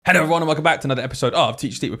Hello everyone and welcome back to another episode of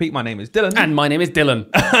Teach, Sleep, Repeat. My name is Dylan. And my name is Dylan.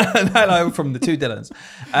 And hello from the two Dylans.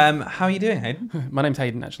 How are you doing, Hayden? My name's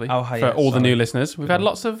Hayden, actually. Oh, hi. For all the new listeners. We've had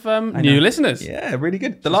lots of new listeners. Yeah, really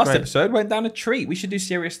good. The last episode went down a treat. We should do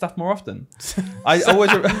serious stuff more often. I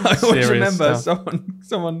always remember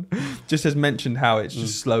someone just has mentioned how it's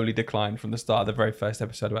just slowly declined from the start of the very first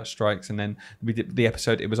episode about strikes, and then we did the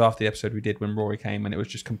episode. It was after the episode we did when Rory came, and it was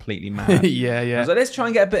just completely mad. Yeah. I was like, let's try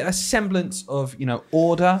and get a semblance of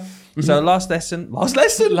order. So last lesson.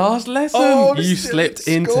 Oh, you slipped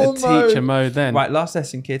into teacher mode then. Right, last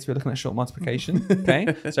lesson, kids. We're looking at short multiplication. Okay,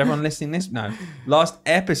 so everyone listening this, last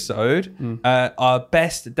episode, our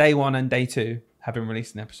best day 1 and day 2 have been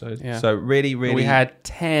released an episode. Yeah. So really, we had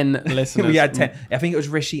 10 listeners. We had 10. I think it was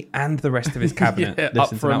Rishi and the rest of his cabinet.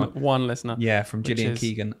 Up from one listener. Yeah, from Gillian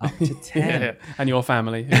Keegan up to 10. Yeah. And your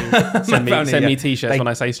family who send me t-shirts when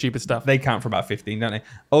I say stupid stuff. They count for about 15, don't they?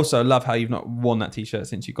 Also, love how you've not worn that t-shirt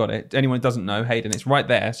since you got it. Anyone who doesn't know, Hayden, it's right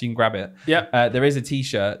there, so you can grab it. Yeah. There is a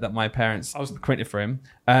t-shirt that my parents printed for him.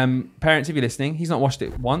 Parents, if you're listening, he's not washed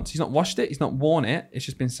it once. He's not washed it. He's not worn it. It's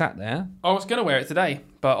just been sat there. I was going to wear it today,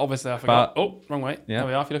 but obviously I forgot. Wrong way. Yeah. There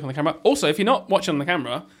we are. If you look on the camera. Also, if you're not watching on the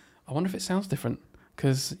camera, I wonder if it sounds different.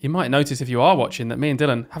 Because you might notice if you are watching that me and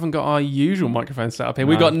Dylan haven't got our usual microphone set up here.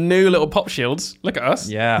 We've got new little pop shields. Look at us.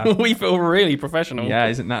 Yeah. We feel really professional. Yeah,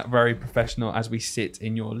 isn't that very professional as we sit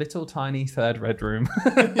in your little tiny third red room?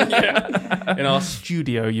 Yeah. In our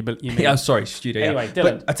studio, you mean? Yeah, sorry, studio. Anyway, yeah.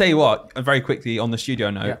 Dylan. But I tell you what, very quickly on the studio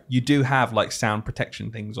note, you do have like sound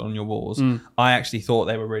protection things on your walls. I actually thought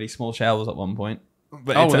they were really small shelves at one point.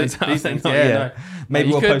 But these things, No. Maybe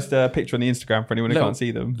we'll post a picture on the Instagram for anyone who can't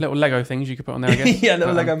see them. Little Lego things you could put on there, I guess. Yeah,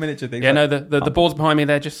 little Lego miniature things. Yeah, no, the boards behind me,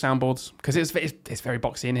 they're just soundboards because it's very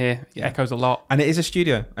boxy in here. It echoes a lot. And it is a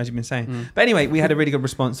studio, as you've been saying. But anyway, we had a really good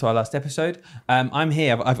response to our last episode. I'm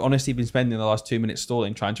here. I've honestly been spending the last 2 minutes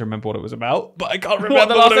stalling trying to remember what it was about, but I can't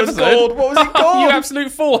remember what it was called. What was it called? You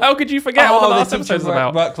absolute fool. How could you forget what the last episode was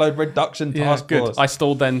about? Workload reduction task force. I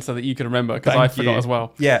stalled then so that you could remember because I forgot as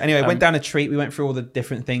well. Yeah, anyway, went down a treat. We went through all the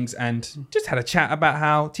different things and just had a chat about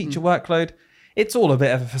how teacher workload, it's all a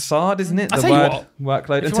bit of a facade, isn't it?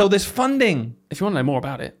 Workload until there's funding. If you want to know more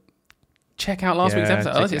about it, check out last week's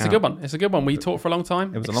episode. It's a good one. It's a good one. We talked for a long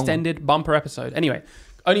time. It was extended bumper episode. Anyway,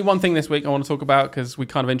 only one thing this week I want to talk about because we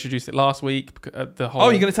kind of introduced it last week. The whole. Oh,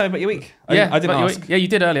 you're going to tell me about your week? Yeah, I didn't ask. Yeah, you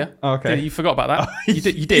did earlier. Oh, okay. You forgot about that.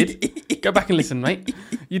 You did. Go back and listen, mate.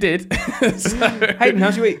 You did. Hayden,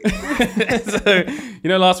 how's your week? So,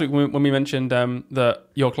 last week when we mentioned that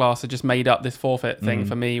your class had just made up this forfeit thing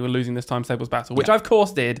for me, we're losing this times tables battle, which I of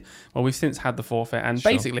course did. Well, we've since had the forfeit, and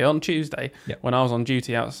basically on Tuesday when I was on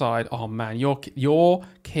duty outside, oh man, your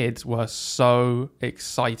kids were so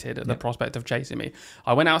excited at the prospect of chasing me.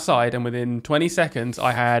 I went outside and within 20 seconds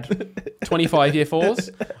I had 25 year 4s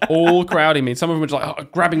all crowding me. Some of them were just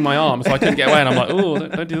like grabbing my arm so I couldn't get away, and I'm like, oh,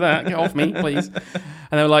 don't do that, get off me please.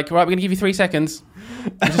 And they were like, right, we're going to give you 3 seconds.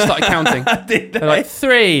 I just started counting. They're like,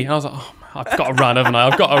 3. And I was like, oh, I've got to run, haven't I?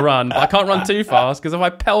 I've got to run. But I can't run too fast because if I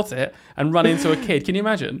pelt it and run into a kid, can you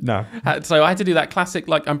imagine? No. So I had to do that classic,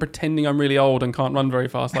 like, I'm pretending I'm really old and can't run very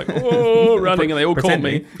fast. Like, oh, running. And they all caught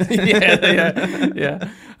me. Yeah.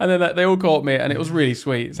 And then they all caught me and it was really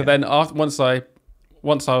sweet. So then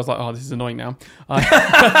once I was like, oh, this is annoying now.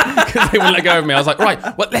 Because they wouldn't let go of me. I was like, right,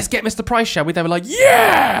 well, let's get Mr. Price, shall we? They were like,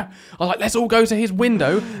 yeah! I was like, let's all go to his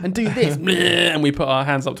window and do this. And we put our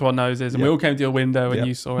hands up to our noses and we all came to your window and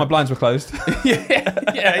you saw it. My blinds were closed.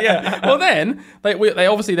 Yeah. Well, then, they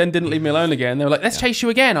obviously then didn't leave me alone again. They were like, let's chase you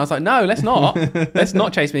again. I was like, no, let's not. Let's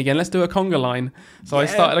not chase me again. Let's do a conga line. So I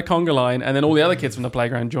started a conga line and then all the other kids from the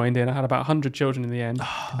playground joined in. I had about 100 children in the end.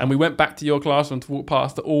 And we went back to your classroom to walk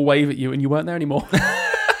past to all wave at you and you weren't there anymore.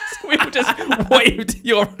 We just waved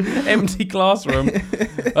your empty classroom.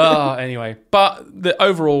 Anyway, but the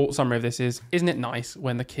overall summary of this isn't it nice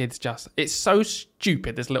when the kids it's so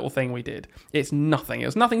stupid, this little thing we did. It's nothing. It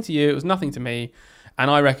was nothing to you. It was nothing to me. And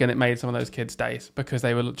I reckon it made some of those kids' days because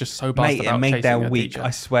they were just so buzzed about chasing their week.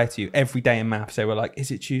 I swear to you, every day in maths they were like,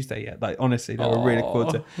 "Is it Tuesday yet?" Like honestly, they were really cool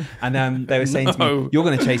to. And they were saying to me, "You're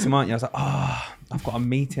going to chase him, aren't you?" I was like, I've got a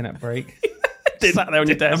meeting at break." Sat there on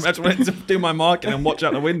your desk. I just wanted to do my marking and watch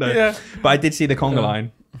out the window. But I did see the conga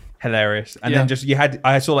line. Hilarious. And then just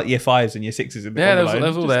I saw like year 5s and year 6s in the conga line. That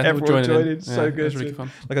was all there. Everyone joined. So good. It was really fun.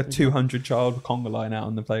 Like a 200 child conga line out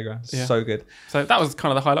on the playground. So good. So that was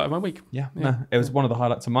kind of the highlight of my week. Yeah. No, it was one of the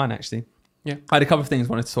highlights of mine actually. Yeah. I had a couple of things I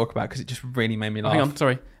wanted to talk about because it just really made me laugh. Hang on,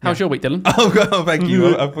 sorry. How's your week, Dylan? Oh, thank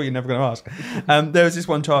you. I thought you were never going to ask. There was this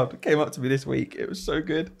one child that came up to me this week. It was so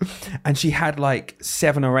good. And she had like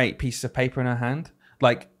 7 or 8 pieces of paper in her hand.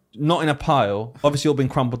 Like not in a pile, obviously all been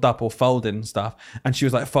crumpled up or folded and stuff. And she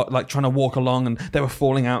was like trying to walk along, and they were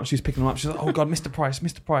falling out. She was picking them up. She was like, oh God, Mr.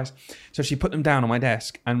 Price. So she put them down on my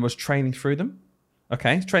desk and was trailing through them.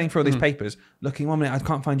 Okay, trailing through all these papers, looking 1 minute, I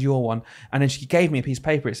can't find your one. And then she gave me a piece of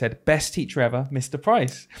paper. It said, best teacher ever, Mr.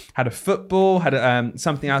 Price. Had a football, had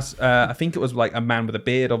something else. I think it was like a man with a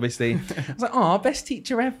beard, obviously. I was like, oh, best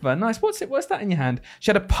teacher ever. Nice. What's that in your hand? She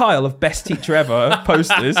had a pile of best teacher ever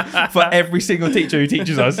posters for every single teacher who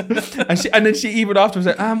teaches us. And then she even afterwards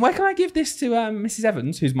said, where can I give this to Mrs.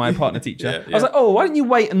 Evans, who's my partner teacher? I was like, oh, why don't you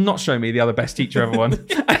wait and not show me the other best teacher ever one?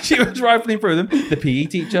 And she was rifling through them. The PE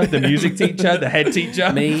teacher, the music teacher, the head teacher.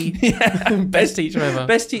 Me. Best teacher ever.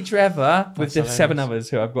 Best teacher ever with the 7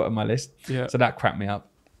 others who I've got on my list. Yeah. So that cracked me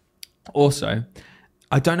up. Also,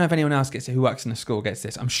 I don't know if anyone else gets it who works in a school gets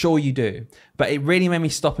this. I'm sure you do. But it really made me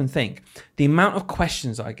stop and think. The amount of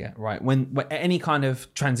questions I get, right, when any kind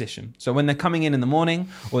of transition. So when they're coming in the morning,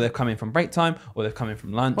 or they're coming from break time, or they're coming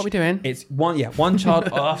from lunch. What are we doing? It's one child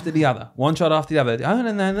after the other. One child after the other. Oh,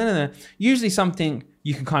 no. Usually something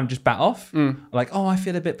you can kind of just bat off. Like, oh, I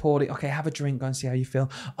feel a bit poorly. Okay, have a drink, go and see how you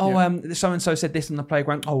feel. Oh, so-and-so said this on the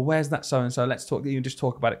playground. Oh, where's that so-and-so? Let's talk. You just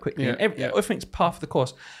talk about it quickly. Yeah. Everything's part of the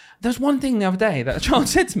course. There's one thing the other day that a child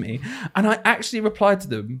said to me, and I actually replied to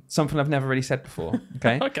them something I've never really said before.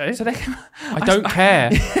 Okay. Okay. So they I don't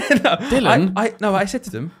care. Dylan. I said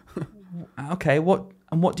to them, okay, what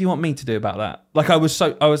do you want me to do about that? Like I was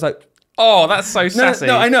like, oh, that's so sassy.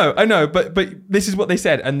 No, I know, but this is what they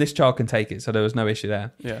said, and this child can take it, so there was no issue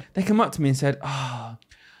there. Yeah. They come up to me and said,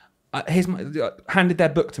 handed their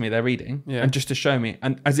book to me, they're reading, and just to show me,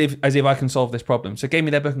 and as if I can solve this problem. So gave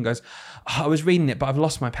me their book and goes, I was reading it, but I've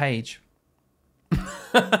lost my page.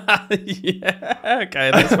 Yeah,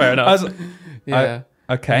 okay, that's fair enough.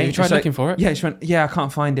 Okay. You tried looking for it? Yeah, she went, I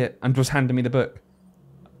can't find it, and was handing me the book.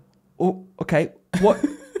 Oh, okay.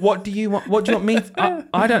 What do you want? What do you want me?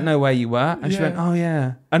 I don't know where you were. And she went, oh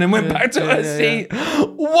yeah. And then went back to her seat. Yeah.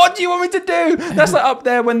 What do you want me to do? That's like up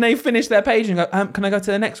there when they finish their page and go, can I go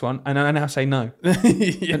to the next one? And I now say no.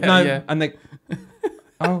 No. And they,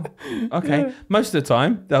 oh, okay. Yeah. Most of the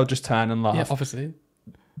time, they'll just turn and laugh. Yeah, obviously.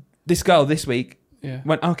 This girl this week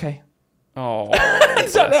went, okay. Oh.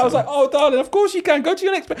 So I was like, oh, darling, of course you can. Go to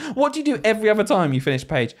your next page. What do you do every other time you finish a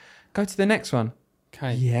page? Go to the next one.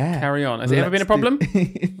 Okay. Yeah. Carry on. Has it ever been a problem?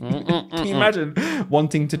 Can you imagine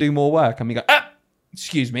wanting to do more work and we go,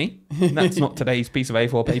 excuse me, that's not today's piece of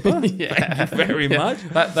A4 paper. Thank you very much.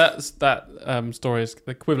 That story is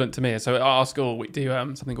equivalent to me. So at our school, we do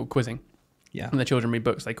something called quizzing. Yeah. And the children read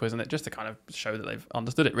books, they quiz on it just to kind of show that they've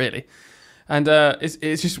understood it, really. And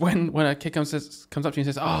it's just when a kid comes up to you and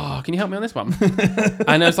says, oh, can you help me on this one?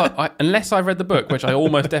 And it's like, unless I've read the book, which I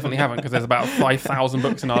almost definitely haven't because there's about 5,000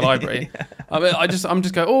 books in our library. I'm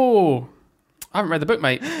just go, oh, I haven't read the book,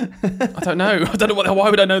 mate. I don't know. Why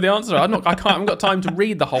would I know the answer? I haven't got time to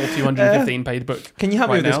read the whole 215-page book. Can you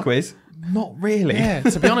help me with this quiz? Not really. Yeah,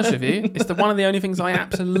 to be honest with you, it's one of the only things I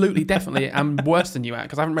absolutely, definitely am worse than you at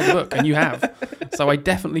because I haven't read the book and you have. So I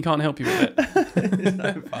definitely can't help you with it. It's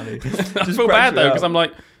so funny. I feel bad though because I'm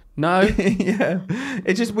like, no. Yeah.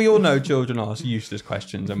 It's just, we all know children ask useless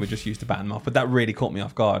questions and we're just used to batting them off. But that really caught me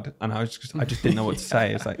off guard and I just didn't know what to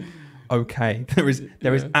say. It's like, okay, there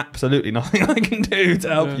is absolutely nothing I can do to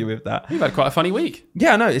help you with that. You've had quite a funny week.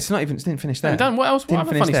 Yeah, no, it didn't finish there. Done what else? What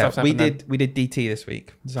other funny stuff happened? We did DT this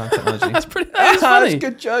week, design technology. That's funny. That's a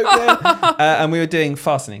good joke. Yeah. And we were doing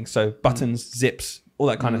fastening, so buttons, zips, all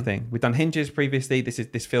that kind of thing. We've done hinges previously.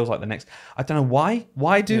 This feels like the next. I don't know why.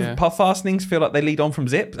 Why do fastenings feel like they lead on from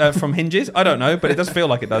from hinges? I don't know, but it does feel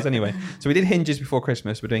like it does anyway. So we did hinges before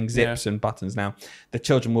Christmas. We're doing zips and buttons now. The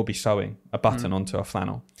children will be sewing a button onto a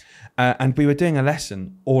flannel. And we were doing a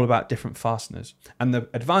lesson all about different fasteners and the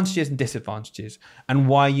advantages and disadvantages and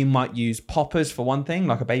why you might use poppers for one thing,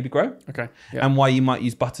 like a baby grow. Okay. Yeah. And why you might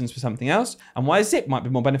use buttons for something else and why a zip might be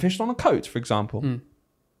more beneficial on a coat, for example.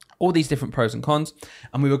 All these different pros and cons.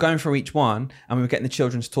 And we were going through each one and we were getting the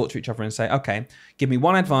children to talk to each other and say, okay, give me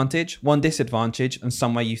one advantage, one disadvantage, and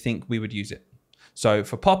some way you think we would use it. So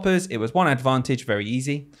for poppers, it was one advantage, very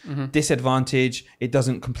easy. Disadvantage, it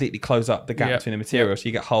doesn't completely close up the gap between the material. So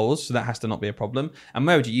you get holes, so that has to not be a problem. And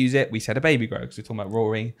where would you use it? We said a baby grow, because we're talking about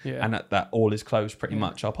Rory, and that all is closed pretty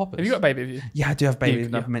much, our poppers. Have you got a baby of you? Yeah, I do have a baby.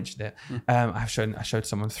 I've never mentioned it. I showed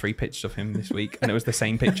someone 3 pictures of him this week, and it was the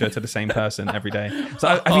same picture to the same person every day.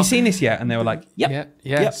 So have you seen this yet? And they were like,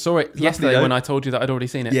 yep. Saw it yesterday when I told you that I'd already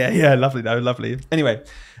seen it. Yeah, lovely though, lovely. Anyway,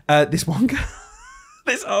 this one girl,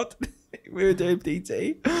 we were doing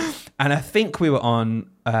DT And I think we were on,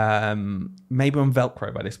 maybe on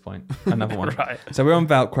Velcro by this point. Another one. Right. So we're on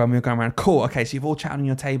Velcro and we were going around. Cool. Okay. So you've all chatted on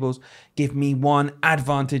your tables. Give me one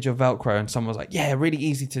advantage of Velcro. And someone was like, yeah, really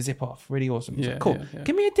easy to zip off. Really awesome. Yeah, like, cool. Yeah.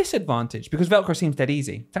 Give me a disadvantage because Velcro seems dead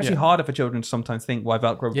easy. It's actually harder for children to sometimes think why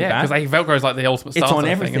Velcro would be bad. Yeah, because Velcro is like the ultimate starter. It's on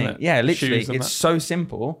everything. Thing, isn't it? Yeah, literally. It's so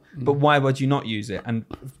simple. But why would you not use it? And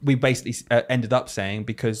we basically ended up saying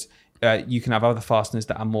because you can have other fasteners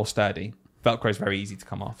that are more sturdy. Velcro is very easy to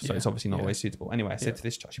come off, so it's obviously not always suitable. Anyway, I said to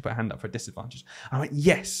this child, she put her hand up for a disadvantage. And I went,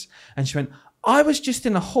 yes. And she went, I was just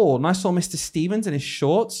in a hall and I saw Mr. Stevens in his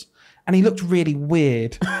shorts and he looked really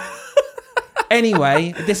weird.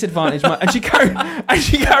 Anyway, a disadvantage. And she carried,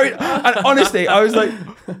 and honestly, I was like,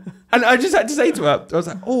 and I just had to say to her, I was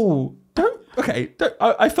like, oh,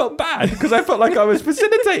 I felt bad because I felt like I was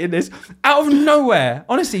facilitating this out of nowhere.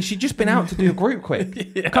 Honestly, she'd just been out to do a group quick.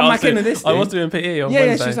 Come back into this thing. I was doing PE on Wednesday.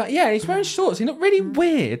 Wednesday. She's like, yeah, he's wearing shorts. He looked really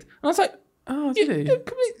weird. And I was like, oh, did he?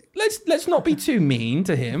 Let's not be too mean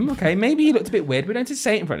to him. Okay, maybe he looked a bit weird. We don't have to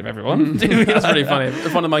say it in front of everyone. That's really funny.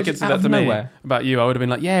 If one of my kids said that to me about you, I would have been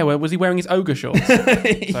like, yeah, well, was he wearing his ogre shorts? So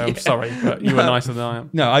I'm sorry, but you were nicer than I am.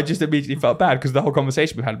 No, I just immediately felt bad because the whole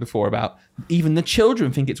conversation we had before about even the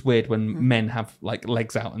children think it's weird when men have like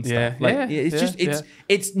legs out and stuff.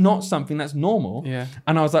 It's not something that's normal. Yeah.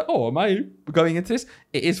 And I was like, oh, am I going into this?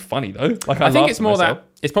 It is funny though. Like I think it's more that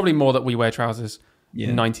it's probably more that we wear trousers.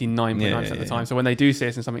 99.9% of the time. So when they do see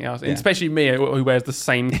us in something else, and especially me who wears the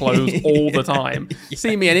same clothes all the time,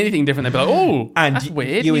 see me in anything different, they'd be like, "Oh, and that's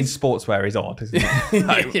weird." You in sportswear is odd, isn't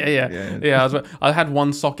it? Yeah. I had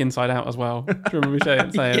one sock inside out as well. Do you remember me saying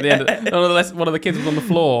at the end? One of the kids was on the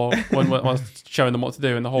floor when I was showing them what to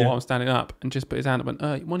do in the hall while I'm standing up, and just put his hand up and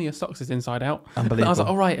went, "One of your socks is inside out." Unbelievable. And I was like,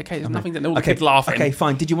 "All right, okay, there's nothing that all the kids laughing." Okay,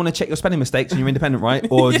 fine. Did you want to check your spelling mistakes and you're independent, right?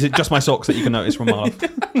 Or is it just my socks that you can notice from a mile off?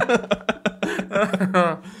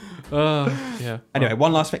 Anyway,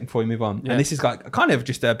 one last thing before we move on, and this is like kind of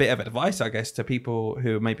just a bit of advice, I guess, to people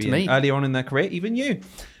who maybe earlier on in their career, even you.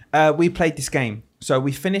 We played this game, so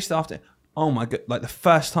we finished after. Oh my god! Like the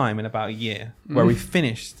first time in about a year where we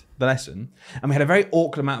finished the lesson, and we had a very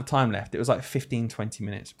awkward amount of time left. It was like 15, 20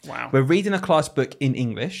 minutes. Wow! We're reading a class book in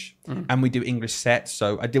English, and we do English sets.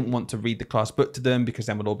 So I didn't want to read the class book to them because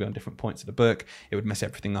then we'd all be on different points of the book. It would mess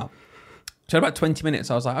everything up. So about 20 minutes,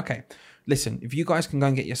 I was like, okay. Listen, if you guys can go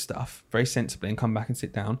and get your stuff very sensibly and come back and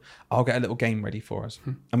sit down, I'll get a little game ready for us.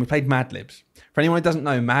 And we played Mad Libs. For anyone who doesn't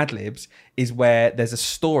know, Mad Libs is where there's a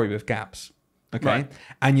story with gaps. Okay. Right.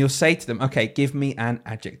 And you'll say to them, okay, give me an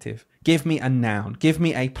adjective, give me a noun, give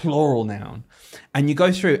me a plural noun. And you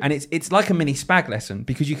go through and it's like a mini spag lesson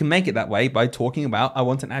because you can make it that way by talking about, I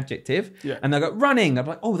want an adjective. Yeah. And they'll go running. I'm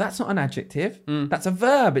like, oh, that's not an adjective. That's a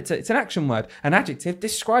verb. It's an action word. An adjective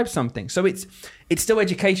describes something. So it's still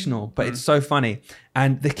educational, but it's so funny.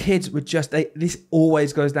 And the kids would this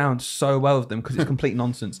always goes down so well with them because it's complete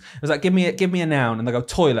nonsense. It was like, give me a noun. And they go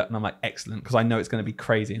toilet. And I'm like, excellent. Because I know it's going to be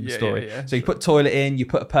crazy in the story. So you put toilet in, you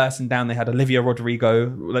put a person down. They had Olivia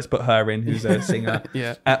Rodrigo. Let's put her in, who's a singer.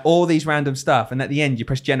 All these random stuff. And at the end, you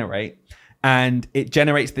press generate. And it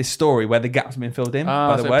generates this story where the gaps have been filled in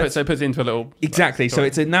by the words. So it puts it into a little... Exactly. So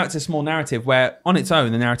it's a small narrative where on its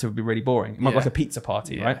own, the narrative would be really boring. It might be like a pizza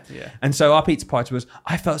party, right? Yeah. And so our pizza party was,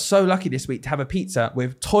 I felt so lucky this week to have a pizza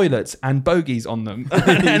with toilets and bogies on them.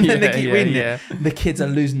 And then they keep reading it. The kids are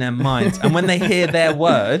losing their minds. And when they hear their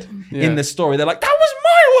word in the story, they're like, that was my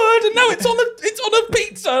word! And now it's on a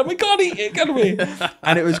pizza and we can't eat it, can we?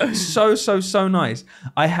 And it was so nice.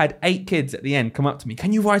 I had 8 kids at the end come up to me,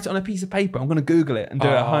 can you write it on a piece of paper? I'm going to Google it and do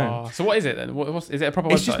it at home. So what is it then? Is it a proper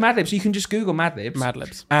website? It's just Mad Libs. So you can just Google Mad Libs. Mad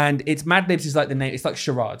Libs. And Mad Libs is like the name. It's like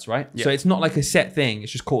charades, right? Yeah. So it's not like a set thing.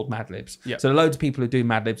 It's just called Mad Libs. Yeah. So loads of people who do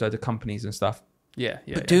Mad Libs, loads of companies and stuff.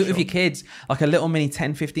 But do it with your kids, like a little mini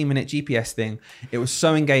 10-15 minute GPS thing. It was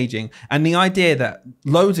so engaging. And the idea that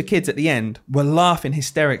loads of kids at the end were laughing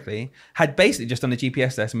hysterically, had basically just done a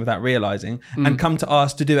GPS lesson without realizing and come to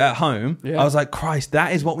us to do it at home. I was like, Christ,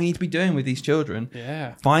 that is what we need to be doing with these children.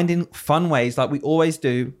 Finding fun ways like we always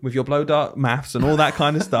do with your blow dart maths and all that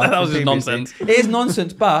kind of stuff. That was just nonsense. It is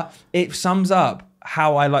nonsense, but it sums up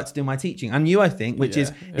how I like to do my teaching, and you, I think, which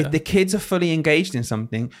is if the kids are fully engaged in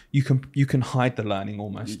something, you can hide the learning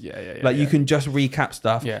almost. You can just recap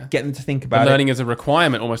stuff, get them to think about it. Learning is a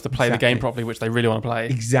requirement almost to play the game properly, which they really want to play.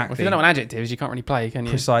 Exactly. Well, if you don't know what adjectives, you can't really play, can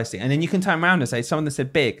you? Precisely. And then you can turn around and say, someone that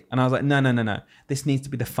said big, and I was like, no. This needs to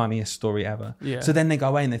be the funniest story ever. So then they go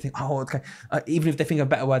away and they think, oh, okay. Even if they think of a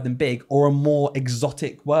better word than big or a more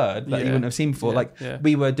exotic word that you wouldn't have seen before.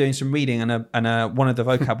 We were doing some reading and one of the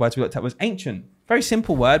vocab words we looked at was ancient. very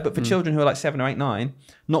simple word, but for children who are like 7 or 8, 9,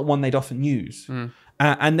 not one they'd often use.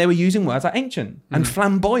 And they were using words like ancient and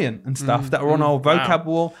flamboyant and stuff that were on our vocab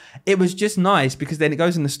wall. It was just nice because then it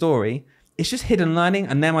goes in the story. It's just hidden learning,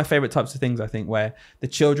 and they're my favorite types of things, I think, where the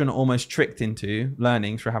children are almost tricked into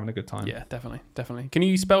learning through having a good time. Yeah, definitely. Can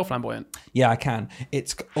you spell flamboyant? Yeah, I can.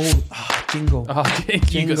 It's all jingle.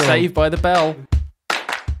 You got saved by the bell.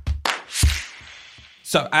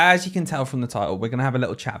 So, as you can tell from the title, we're going to have a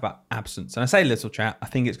little chat about absence. And I say little chat, I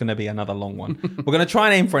think it's going to be another long one. We're going to try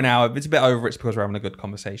and aim for an hour. If it's a bit over, it's because we're having a good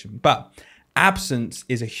conversation. But absence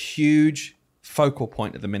is a huge focal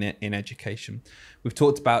point at the minute in education. We've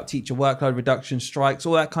talked about teacher workload reduction, strikes,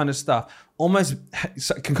 all that kind of stuff. Almost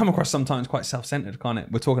it can come across sometimes quite self-centered, can't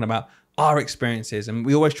it? We're talking about our experiences, and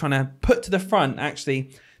we're always trying to put to the front,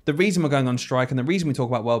 actually, the reason we're going on strike and the reason we talk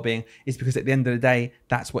about well-being is because at the end of the day,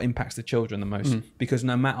 that's what impacts the children the most. Because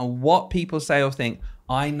no matter what people say or think,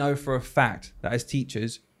 I know for a fact that as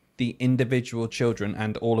teachers, the individual children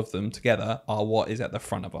and all of them together are what is at the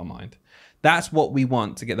front of our mind. That's what we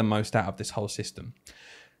want to get the most out of this whole system.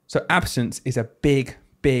 So absence is a big,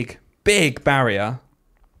 big, big barrier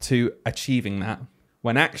to achieving that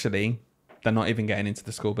when actually they're not even getting into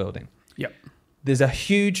the school building. Yep. There's a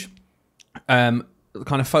huge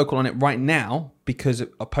kind of focal on it right now because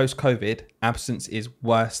of post-COVID, absence is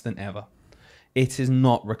worse than ever. It is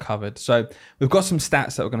not recovered. So we've got some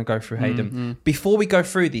stats that we're going to go through, Hayden. Before we go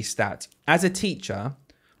through these stats, as a teacher,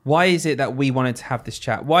 why is it that we wanted to have this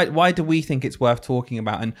chat? Why do we think it's worth talking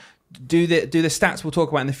about? And do the stats we'll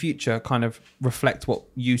talk about in the future kind of reflect what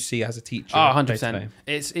you see as a teacher? 100%.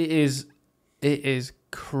 It is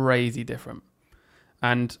crazy different.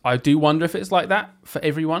 And I do wonder if it's like that for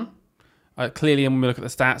everyone. Clearly, when we look at the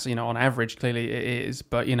stats, on average, clearly it is.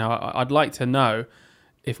 But, I'd like to know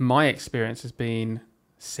if my experience has been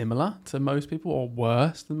similar to most people or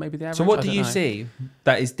worse than maybe the average. So what do you see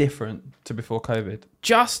that is different to before COVID?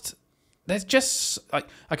 There's just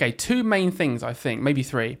two main things, I think, maybe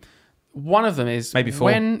three. One of them is maybe four.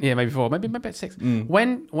 Maybe four, maybe it's six.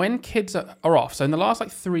 When kids are off, so in the last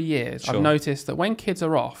 3 years, I've noticed that when kids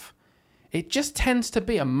are off, it just tends to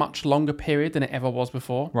be a much longer period than it ever was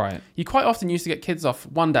before. Right. You quite often used to get kids off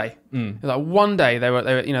one day. Like one day they were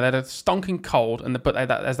they had a stonking cold,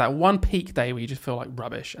 there's that one peak day where you just feel like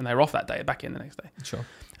rubbish, and they're off that day, back in the next day. Sure.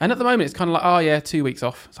 And at the moment, it's kind of like, 2 weeks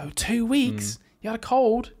off. So 2 weeks. You had a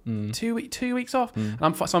cold, 2 weeks off. And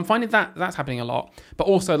I'm finding that's happening a lot. But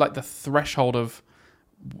also like the threshold of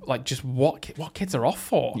like just what kids are off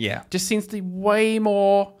for. Yeah. Just seems to be way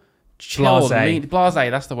more chilled. Blasé,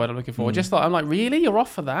 that's the word I'm looking for. Just like, I'm like, really? You're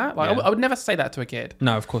off for that? Like, I would never say that to a kid.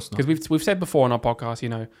 No, of course not. Because we've said before on our podcast,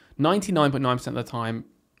 99.9% of the time,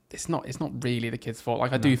 it's not really the kid's fault.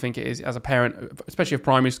 Like, I do think it is, as a parent, especially if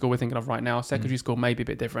primary school we're thinking of right now, secondary school may be a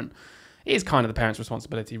bit different. It is kind of the parent's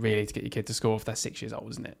responsibility, really, to get your kid to school if they're 6 years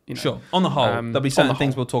old, isn't it? Sure. On the whole, there'll be certain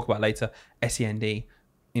things we'll talk about later. SEND,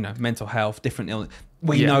 mental health, different illness.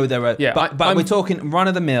 We know there are, but we're talking run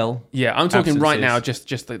of the mill. Yeah, I'm talking right now. Just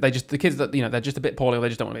the kids that they're just a bit poorly, or they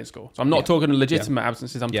just don't want to be in school. So I'm not talking legitimate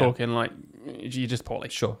absences. I'm talking like you're just poorly.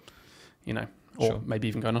 Sure. Or maybe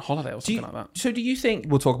even going on holiday or something like that. So do you think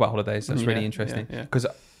we'll talk about holidays? That's really interesting because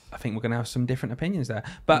I think we're going to have some different opinions there.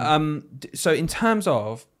 But so in terms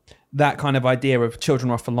of that kind of idea of children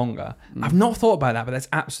are off for longer, I've not thought about that, but that's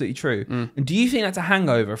absolutely true. And do you think that's a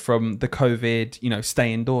hangover from the COVID,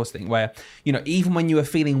 stay indoors thing, where even when you were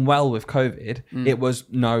feeling well with COVID, it was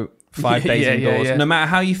 5 days indoors. No matter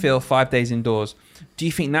how you feel, 5 days indoors. Do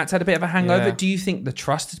you think that's had a bit of a hangover? Do you think the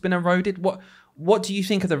trust has been eroded? What do you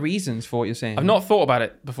think are the reasons for what you're saying? I've not thought about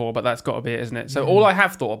it before, but that's got to be it, isn't it? So all I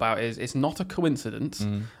have thought about is it's not a coincidence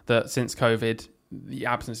that since COVID, the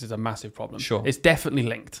absence is a massive problem. Sure. It's definitely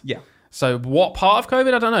linked. Yeah. So what part of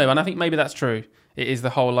COVID? I don't know. And I think maybe that's true. It is the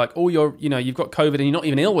whole you've got COVID and you're not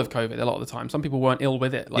even ill with COVID a lot of the time. Some people weren't ill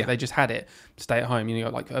with it. They just had it. Stay at home.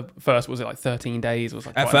 First, was it like 13 days?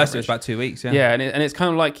 At first, it was about 2 weeks. Yeah. Yeah. And it's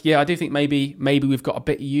kind of like, I do think maybe we've got a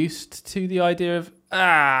bit used to the idea of,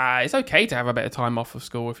 it's okay to have a bit of time off of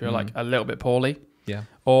school if you're like a little bit poorly. Yeah.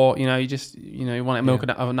 Or, you just, you want to milk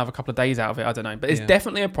another couple of days out of it. I don't know. But it's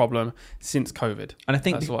definitely a problem since COVID. And I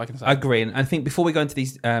think that's what I can say. I agree. And I think before we go into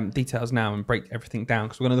these details now and break everything down,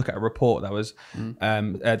 because we're going to look at a report that was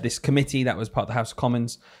this committee that was part of the House of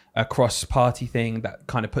Commons, a cross-party thing that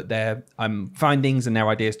kind of put their findings and their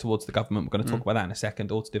ideas towards the government. We're going to talk about that in a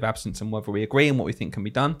second, auditive absence and whether we agree and what we think can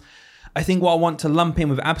be done. I think what I want to lump in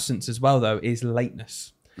with absence as well, though, is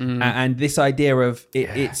lateness. And this idea of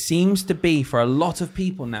it seems to be for a lot of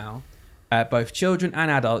people now, both children and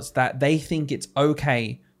adults, that they think it's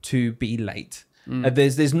okay to be late.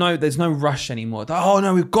 There's no rush anymore. Oh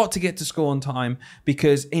no, we've got to get to school on time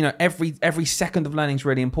because every second of learning is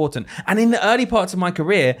really important. And in the early parts of my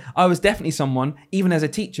career, I was definitely someone, even as a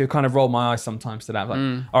teacher, who kind of rolled my eyes sometimes to that.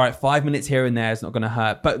 Like, all right, 5 minutes here and there is not going to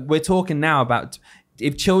hurt. But we're talking now about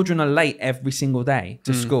if children are late every single day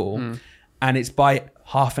to school, and it's by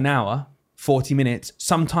half an hour, 40 minutes,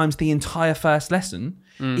 sometimes the entire first lesson.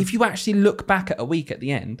 If you actually look back at a week at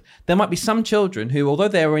the end, there might be some children who, although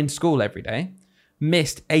they were in school every day,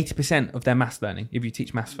 missed 80% of their maths learning if you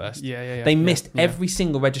teach maths first. They missed every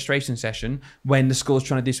single registration session when the school's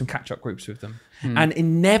trying to do some catch-up groups with them. And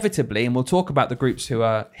inevitably, and we'll talk about the groups who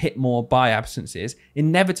are hit more by absences,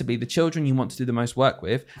 inevitably the children you want to do the most work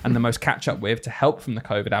with and the most catch-up with to help from the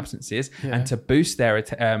COVID absences and to boost their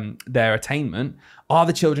attainment are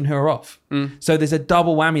the children who are off. So there's a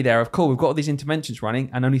double whammy there of, cool, we've got all these interventions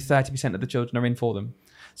running and only 30% of the children are in for them.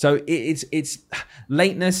 So it's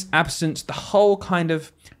lateness, absence, the whole kind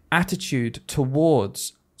of attitude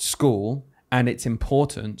towards school and its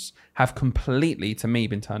importance have completely, to me,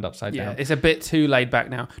 been turned upside down. It's a bit too laid back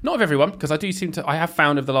now. Not of everyone, because I have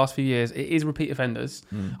found over the last few years, it is repeat offenders.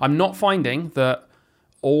 I'm not finding that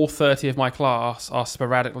all 30 of my class are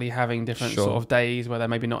sporadically having different sort of days where they're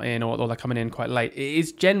maybe not in or they're coming in quite late. It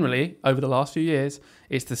is generally, over the last few years,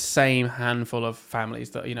 it's the same handful of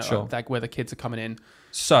families that, where the kids are coming in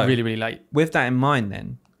really, really late. With that in mind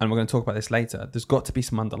then, and we're going to talk about this later, there's got to be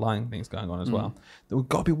some underlying things going on as well. There have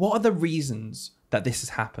got to be, what are the reasons that this has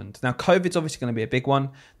happened? Now, COVID's obviously going to be a big one.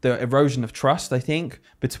 The erosion of trust, I think,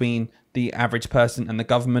 between the average person and the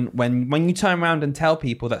government. When you turn around and tell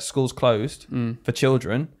people that school's closed for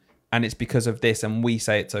children, and it's because of this, and we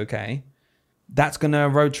say it's okay, that's going to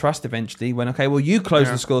erode trust eventually when, okay, well, you closed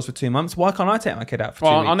the schools for 2 months. Why can't I take my kid out for 2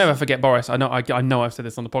 weeks? I'll never forget Boris. I know I've said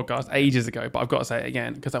this on the podcast ages ago, but I've got to say it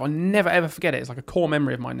again because I'll never, ever forget it. It's like a core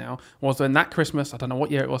memory of mine now. Was when that Christmas, I don't know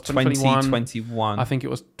what year it was, 2021. I think it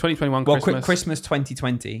was 2021 Christmas. Well, Christmas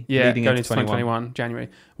 2020. Yeah, leading going into 2021, January,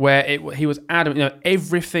 where he was adamant,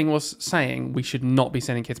 everything was saying we should not be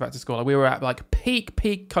sending kids back to school. Like, we were at like peak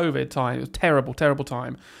COVID time. It was terrible, terrible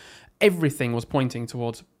time. Everything was pointing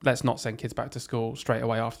towards let's not send kids back to school straight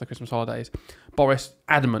away after the Christmas holidays. Boris,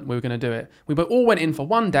 adamant we were going to do it. We all went in for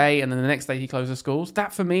one day and then the next day he closed the schools.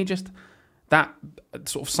 That for me, that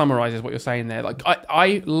sort of summarizes what you're saying there. Like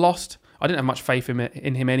I didn't have much faith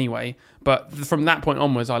in him anyway, but from that point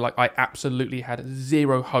onwards, I absolutely had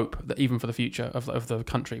zero hope that even for the future of the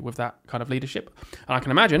country with that kind of leadership. And I can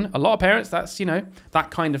imagine a lot of parents, that's, that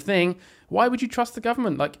kind of thing. Why would you trust the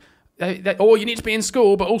government? Like, or you need to be in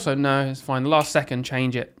school, but also, no, it's fine. The last second,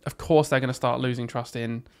 change it. Of course, they're going to start losing trust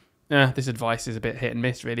in. This advice is a bit hit and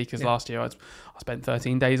miss, really, because last year I spent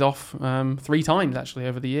 13 days off 3 times, actually,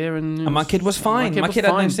 over the year. And my kid was fine. My kid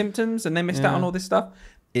had no symptoms, and they missed out on all this stuff.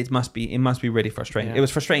 It must be really frustrating. It was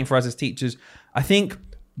frustrating for us as teachers. I think,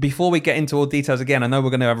 before we get into all details again, I know we're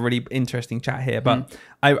going to have a really interesting chat here, but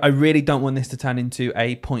I really don't want this to turn into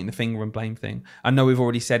a pointing the finger and blame thing. I know we've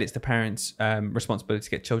already said it's the parents' responsibility to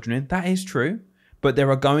get children in. That is true, but there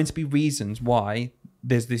are going to be reasons why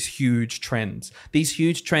there's this huge trends. These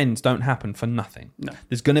huge trends don't happen for nothing. No.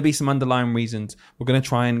 There's going to be some underlying reasons. We're going to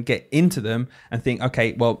try and get into them and think,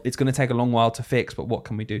 okay, well, it's going to take a long while to fix, but what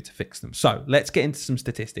can we do to fix them? So let's get into some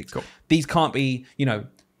statistics. Cool. These can't be,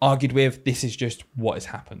 argued with. This is just what has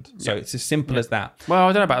happened. So it's as simple as that. Well,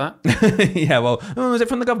 I don't know about that. Yeah, well, was it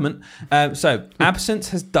from the government? So absence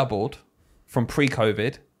has doubled from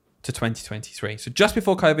pre-COVID to 2023. So just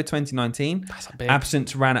before COVID 2019,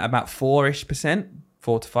 absence ran at about 4 to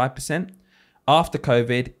 5%. After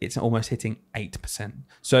COVID, it's almost hitting 8%.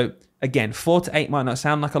 So again, 4 to 8 might not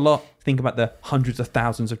sound like a lot. Think about the hundreds of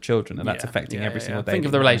thousands of children that that's affecting every single day. Think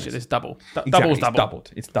of the relationship. It's double.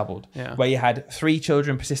 It's doubled. Yeah. Where you had 3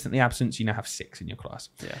 children persistently absent, you now have 6 in your class.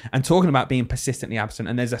 Yeah. And talking about being persistently absent,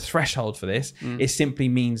 and there's a threshold for this, it simply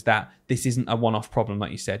means that this isn't a one-off problem,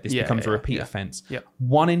 like you said. This becomes a repeat offence. Yeah.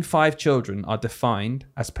 1 in 5 children are defined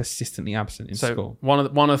as persistently absent in school.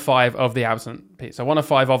 One of 5 of the absent. So 1 of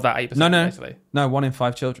 5 of that 8%. Basically. No, 1 in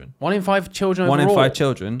 5 children. 1 in 5 children. 1 in 5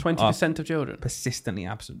 children. 20% of children persistently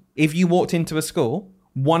absent. If you walked into a school,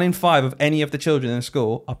 1 in 5 of any of the children in the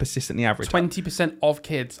school are persistently average. 20% of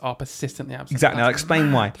kids are persistently absent. Exactly. I'll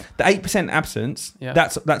explain why. The 8% absence,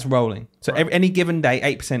 that's rolling. So any given day,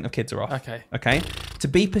 8% of kids are off. Okay. To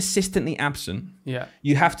be persistently absent,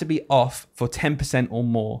 you have to be off for 10% or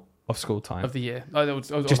more of school time. Of the year.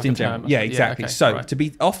 Just in general. Yeah, exactly. Okay, so right. to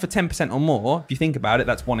be off for 10% or more, if you think about it,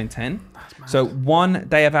 that's 1 in 10. So 1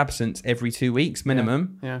 day of absence every 2 weeks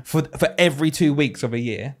minimum. Yeah. For every 2 weeks of a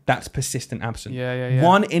year, that's persistent absence. Yeah.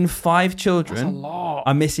 1 in 5 children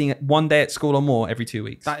are missing 1 day at school or more every 2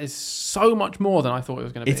 weeks. That is so much more than I thought it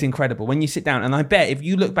was going to be. It's incredible. When you sit down, and I bet if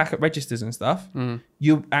you look back at registers and stuff,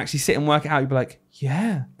 you actually sit and work it out. You'll be like,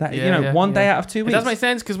 one day out of 2 weeks. It does make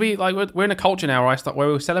sense because we're in a culture now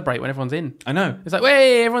where we celebrate when everyone's in. I know. It's like,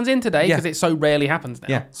 hey, everyone's in today because it so rarely happens now.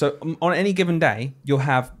 Yeah. So on any given day, you'll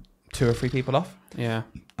have 2 or 3 people off. Yeah.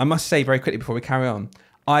 I must say very quickly before we carry on,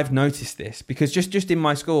 I've noticed this because just in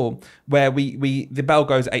my school where the bell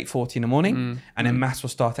goes at 8:40 in the morning and then maths will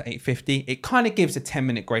start at 8:50, it kind of gives a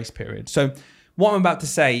 10-minute grace period. So what I'm about to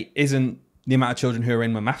say isn't the amount of children who are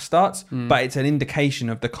in when maths starts, but it's an indication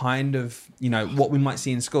of the kind of, what we might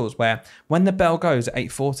see in schools where when the bell goes at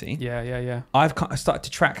 8:40, I've started to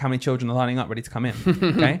track how many children are lining up ready to come in.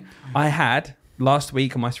 Okay. I had last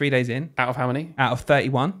week on my 3 days in. Out of how many? Out of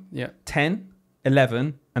 31. Yeah. 10,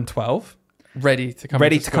 11 and 12. Ready to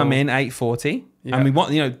come in at 8:40. Yeah. And we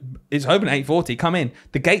want, it's open at 8:40. Come in.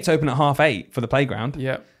 The gates open at 8:30 for the playground.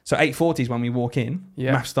 Yeah. So 8:40 is when we walk in.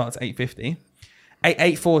 Yeah. Math starts at 8:50. At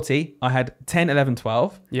 8:40, I had 10, 11,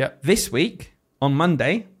 12. Yeah. This week, on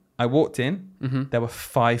Monday, I walked in. There were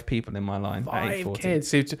 5 people in my line at 8:40. 5 kids.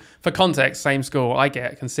 So for context, same school, I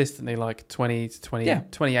get consistently like 20 to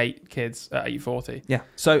 28 kids at 8:40. Yeah.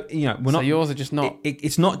 So, we're not... So yours are just not...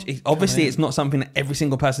 It's not... Obviously, it's not something that every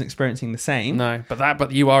single person experiencing the same. No,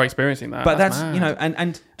 but you are experiencing that. But that's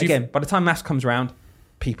and again, by the time maths comes around,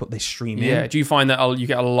 they stream in. Yeah. Do you find that you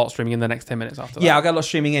get a lot streaming in the next 10 minutes after that? Yeah, I'll get a lot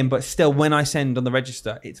streaming in, but still, when I send on the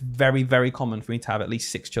register, it's very, very common for me to have at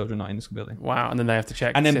least 6 children not in the building. Wow, and then they have to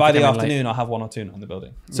check. And then by the afternoon, I'll have 1 or 2 not in the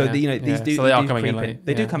building. So these do. So they are coming in late.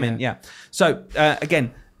 They do come in. Yeah. So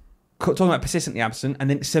again, talking about persistently absent and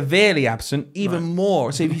then severely absent, even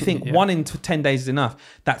more. So if you think 1 in 10 days is enough,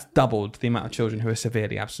 that's doubled the amount of children who are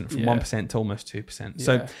severely absent from 1% to almost 2%.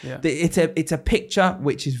 So it's a picture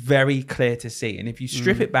which is very clear to see. And if you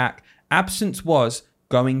strip it back, absence was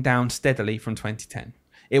going down steadily from 2010.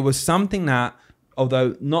 It was something that,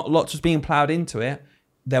 although not lots was being ploughed into it,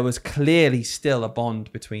 there was clearly still a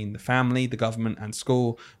bond between the family, the government and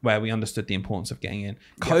school where we understood the importance of getting in.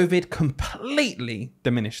 COVID completely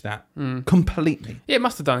diminished that. Completely. Yeah, it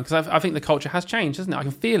must have done because I think the culture has changed, hasn't it? I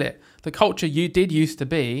can feel it. The culture used to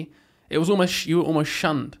be, you were almost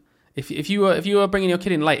shunned. If you were bringing your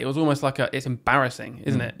kid in late, it was almost like it's embarrassing,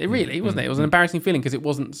 isn't it? It really wasn't it? It was an embarrassing feeling because it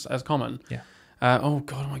wasn't as common. Yeah. Oh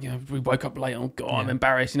God, we woke up late. Oh God, I'm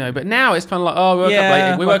embarrassed, But now it's kind of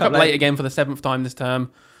like, we woke up late again for the 7th time this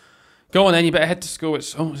term. Go on then, you better head to school.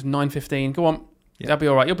 It's 9:15. Go on, that'll be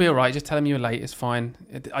all right. You'll be all right. Just tell them you're late. It's fine.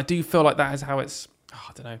 I do feel like that is how it's.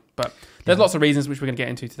 I don't know, but there's lots of reasons which we're going to get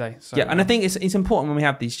into today. So, and I think it's important when we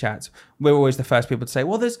have these chats. We're always the first people to say,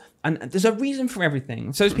 well, there's a reason for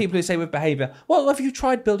everything. So those people who say with behaviour, well, have you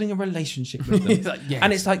tried building a relationship with them?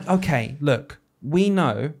 And it's like, okay, look. We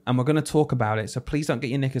know, and we're going to talk about it, so please don't get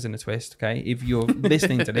your knickers in a twist, okay? If you're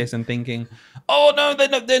listening to this and thinking, oh, no,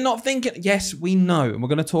 they're not thinking. Yes, we know, and we're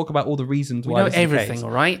going to talk about all the reasons why this is the case. We know everything, all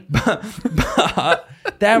right? But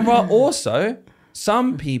there are also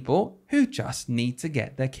some people who just need to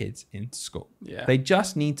get their kids into school. Yeah. They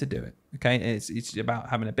just need to do it, okay? It's about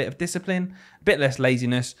having a bit of discipline, a bit less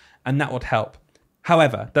laziness, and that would help.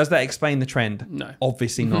 However, does that explain the trend? No.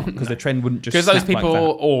 Obviously not, because the trend wouldn't just because those people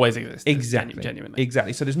always exist. Exactly. Genuinely.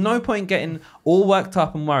 Exactly. So there's no point getting all worked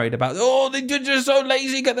up and worried about, they're just so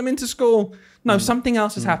lazy, get them into school. No, something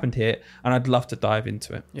else has happened here, and I'd love to dive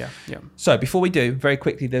into it. Yeah. So before we do, very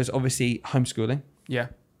quickly, there's obviously homeschooling. Yeah.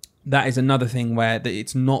 That is another thing where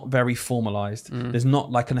it's not very formalized. There's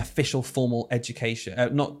not like an official formal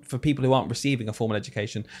education. Not for people who aren't receiving a formal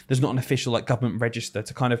education. There's not an official government register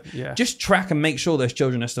to kind of just track and make sure those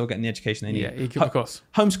children are still getting the education they need. Yeah, of course.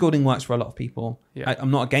 Homeschooling works for a lot of people. Yeah.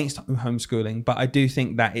 I'm not against homeschooling, but I do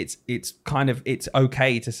think that it's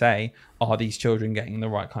okay to say, are these children getting the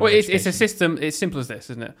right kind of education? It's a system. It's simple as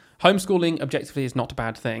this, isn't it? Homeschooling objectively is not a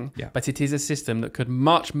bad thing, but it is a system that could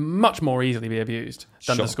much, much more easily be abused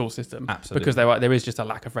than the school system. Absolutely. Because there is just a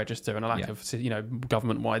lack of register and a lack of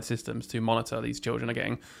government-wide systems to monitor these children are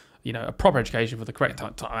getting a proper education for the correct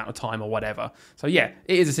amount of time or whatever. So it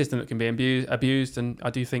is a system that can be abused, and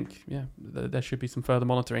I do think there should be some further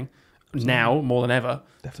monitoring now more than ever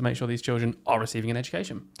to make sure these children are receiving an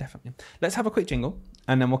education. Definitely. Let's have a quick jingle,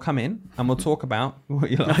 and then we'll come in and we'll talk about what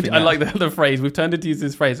you're I like the phrase. We've turned into use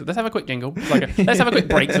this phrase. Let's have a quick jingle. Let's have a quick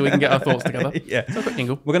break so we can get our thoughts together. Yeah. Let's have a quick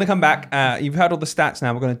jingle. We're going to come back. You've heard all the stats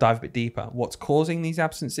now. We're going to dive a bit deeper. What's causing these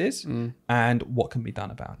absences and what can be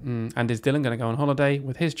done about it. And is Dylan going to go on holiday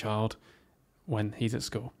with his child when he's at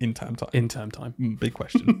school? In term time. Big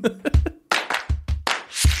question.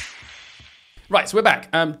 Right, so we're back.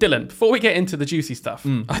 Dylan, before we get into the juicy stuff,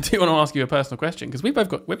 I do want to ask you a personal question because we've both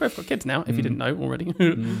got kids now. If you didn't know already,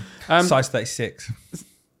 size 36.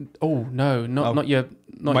 Oh no, not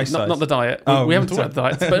the diet. We haven't talked about the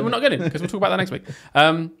diet, but we're not getting because we'll talk about that next week.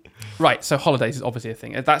 Right, so holidays is obviously a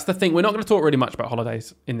thing. That's the thing. We're not going to talk really much about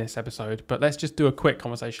holidays in this episode, but let's just do a quick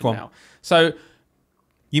conversation now. So,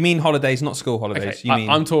 you mean holidays, not school holidays? Okay,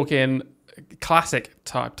 I'm talking. Classic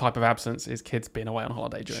type of absence is kids being away on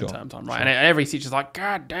holiday during term time, right? Sure. And every teacher's like,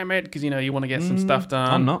 God damn it, because you want to get some stuff done.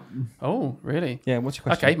 I'm not. Oh, really? Yeah. What's your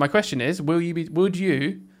question? Okay, my question is, we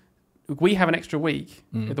have an extra week,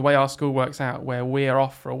 the way our school works out, where we're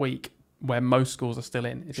off for a week, where most schools are still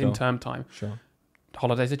in. It's in term time. Sure.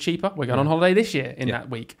 Holidays are cheaper. We're going on holiday this year in that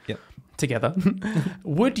week. Yep. Together.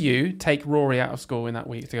 Would you take Rory out of school in that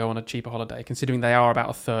week to go on a cheaper holiday, considering they are about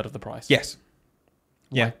a third of the price? Yes.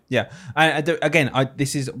 Yeah.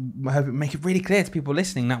 This is make it really clear to people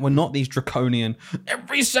listening that we're not these draconian.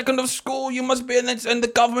 Every second of school you must be in it, and the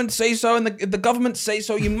government say so, and the government say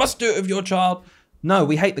so. You must do it with your child. No,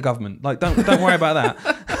 we hate the government. Like, don't worry about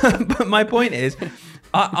that. But my point is,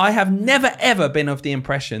 I have never ever been of the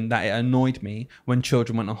impression that it annoyed me when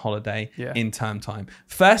children went on holiday in term time.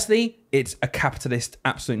 Firstly, it's a capitalist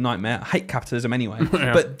absolute nightmare. I hate capitalism anyway.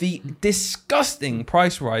 But the disgusting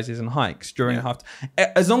price rises and hikes during the half.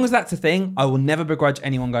 As long as that's a thing, I will never begrudge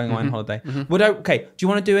anyone going away on holiday. Do you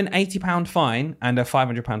want to do an £80 fine and a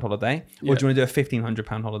 £500 holiday, or do you want to do a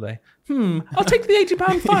 £1,500 holiday? I'll take the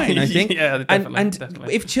 £80 fine. I think.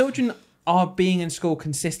 Definitely. If children are being in school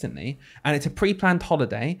consistently and it's a pre-planned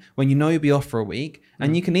holiday when you know you'll be off for a week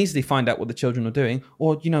and you can easily find out what the children are doing,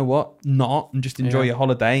 or you know what, not, and just enjoy your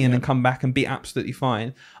holiday and then come back and be absolutely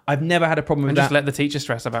fine. I've never had a problem with that. Just let the teacher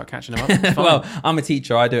stress about catching them up. Well, I'm a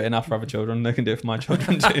teacher. I do it enough for other children. They can do it for my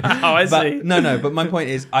children too. I see. But my point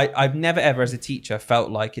is I've never ever as a teacher felt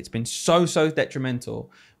like it's been so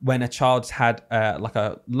detrimental when a child's had like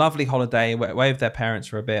a lovely holiday away with their parents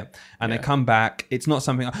for a bit and they come back. It's not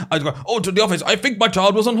something I go, to the office, I think my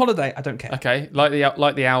child was on holiday. I don't care. Okay, like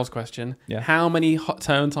the owls question. How many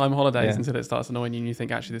term time holidays until it starts annoying you and you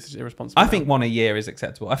think actually this is irresponsible? I think 1 a year is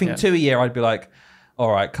acceptable. I think 2 a year I'd be like, all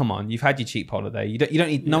right, come on, you've had your cheap holiday. You don't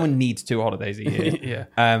need. No one needs 2 holidays a year. You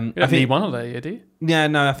don't need 1 holiday a year, do you? Yeah,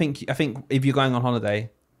 no. I think if you're going on holiday,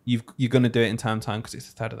 you're going to do it in term time because it's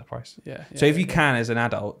a third of the price. So if you can, as an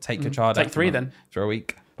adult, take your child. Take 3 then for a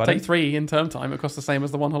week. Take 3 in term time. It costs the same as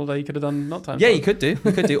the 1 holiday you could have done not term time. Yeah, you could do,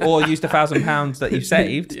 or use the £1,000 that you've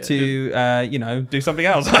saved to do something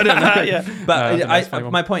else. I don't know.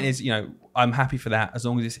 But my point is, I'm happy for that as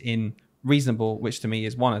long as it's in reasonable, which to me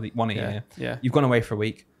is one a year. Yeah. You've gone away for a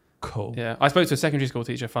week. Cool. Yeah. I spoke to a secondary school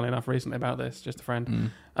teacher, funnily enough, recently about this, just a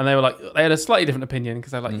friend. And they were like, they had a slightly different opinion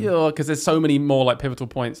because they're like, because there's so many more like pivotal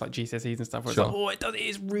points like GCSEs and stuff where it's like, it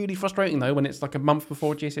is really frustrating though when it's like a month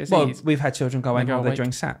before GCSEs. Well, we've had children go on holiday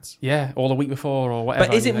during SATs. Yeah, or the week before or whatever.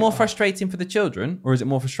 But is it more frustrating for the children or is it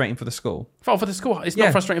more frustrating for the school? For the school, it's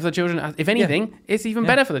not frustrating for the children. If anything, it's even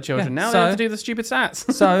better for the children. Now they have to do the stupid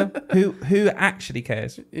SATs. So who actually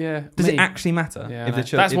cares? Yeah. Does it actually matter? Yeah, if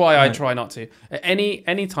the that's why I try not to.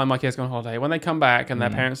 Any time my kids go on holiday, when they come back and their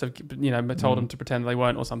parents have told them to pretend they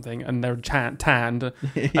weren't or something, and they're tanned, and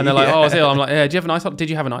they're like, "Oh, I was ill." I'm like, "Yeah, did you have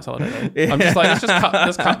a nice holiday?" I'm just like,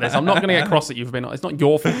 let's cut this. I'm not going to get cross that you've been. It's not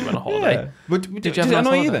your fault you went on holiday. Did you have a nice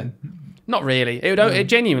holiday? You then? Not really. It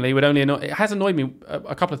genuinely would only annoy. It has annoyed me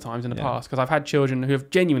a couple of times in the past because I've had children who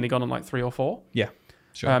have genuinely gone on like 3 or 4. Yeah.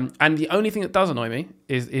 Sure. And the only thing that does annoy me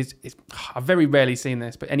is I've very rarely seen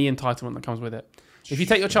this, but any entitlement that comes with it. If you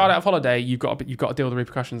take your child out of holiday, you've got to deal with the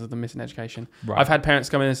repercussions of them missing education. Right. I've had parents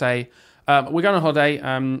come in and say, "We're going on holiday.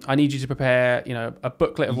 I need you to prepare, a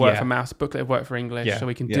booklet of work for maths, a booklet of work for English, so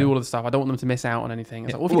we can do all of the stuff. I don't want them to miss out on anything."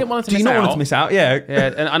 It's like, if you didn't want them to miss out, do you not want them to miss out? Yeah,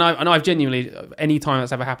 yeah. And I've genuinely, any time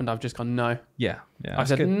that's ever happened, I've just gone no. Yeah. I've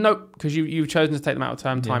said nope because you've chosen to take them out of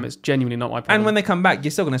term time. It's genuinely not my problem. And when they come back,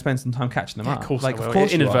 you're still going to spend some time catching them up. Of course, of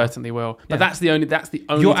course, inadvertently will. But that's the only.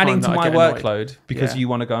 You're adding to my workload because you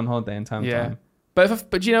want to go on holiday in term time.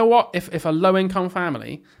 But you know what? If a low-income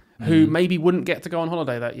family who maybe wouldn't get to go on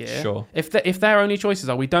holiday that year, if their only choices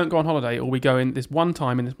are we don't go on holiday or we go in this one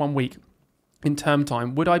time in this 1 week in term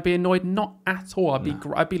time, would I be annoyed? Not at all. I'd be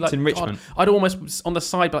like, it's enrichment. God, I'd almost on the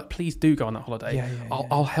side be like, please do go on that holiday.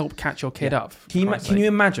 I'll help catch your kid up. Can you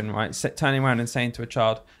imagine, right, turning around and saying to a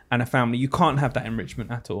child and a family, you can't have that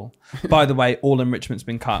enrichment at all. By the way, all enrichment's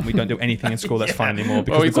been cut and we don't do anything in school that's fun anymore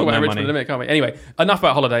because we've got no money. Limit, can't we? Anyway, enough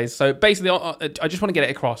about holidays. So basically, I just want to get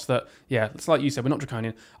it across that, it's like you said, we're not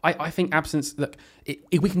draconian. I think absence, look,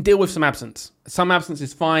 we can deal with some absence. Some absence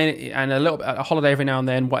is fine, and a holiday every now and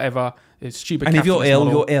then, whatever, is stupid. And if you're ill,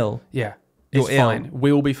 you're ill. Yeah, it's fine.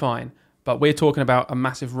 We'll be fine. But we're talking about a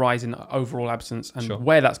massive rise in overall absence and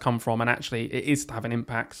where that's come from, and actually it is having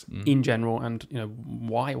impacts in general. And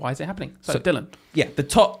why is it happening? So Dylan, the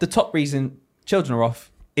top reason children are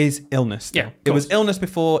off is illness. Still. Yeah, it was illness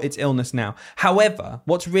before; it's illness now. However,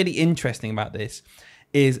 what's really interesting about this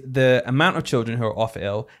is the amount of children who are off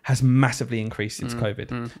ill has massively increased since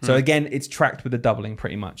COVID. So again, it's tracked with a doubling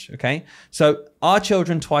pretty much, okay? So are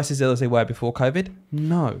children twice as ill as they were before COVID?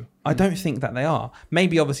 No, I don't think that they are.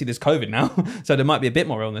 Maybe obviously there's COVID now, so there might be a bit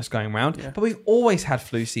more illness going around, but we've always had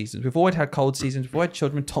flu seasons. We've always had cold seasons. We've always had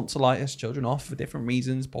children with tonsillitis, children off for different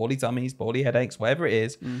reasons, poorly tummies, poorly headaches, whatever it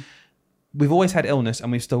is. We've always had illness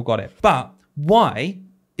and we've still got it. But why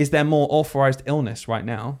is there more authorized illness right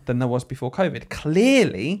now than there was before COVID?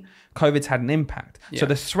 Clearly, COVID's had an impact. So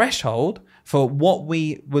the threshold for what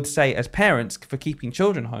we would say as parents for keeping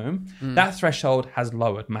children home, that threshold has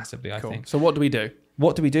lowered massively, I think. So what do we do?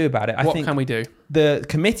 What do we do about it? What can we do? The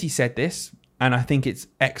committee said this, and I think it's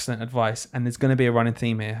excellent advice. And there's going to be a running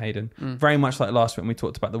theme here, Hayden. Very much like last week when we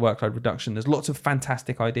talked about the workload reduction. There's lots of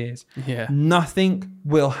fantastic ideas. Yeah. Nothing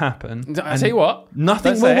will happen. I tell you what.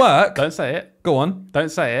 Nothing will work. Don't say it. Go on. Don't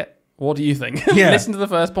say it. What do you think? Yeah. Listen to the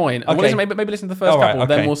first point. Okay. Maybe listen to the first couple.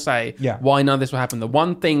 Then we'll say why none of this will happen. The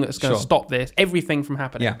one thing that's going to stop everything from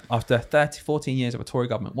happening. Yeah. After 14 years of a Tory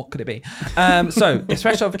government, what could it be? So the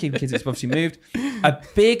threshold for keeping kids has obviously moved. A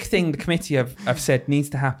big thing the committee have said needs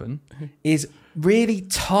to happen is really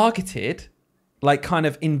targeted, like kind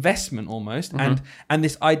of investment almost, and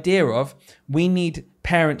this idea of we need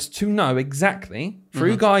parents to know exactly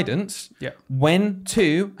through guidance when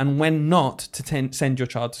to and when not to send your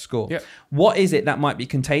child to school. What is it that might be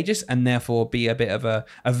contagious and therefore be a bit of a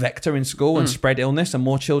vector in school and spread illness and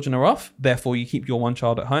more children are off, therefore you keep your one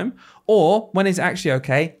child at home? Or when it's actually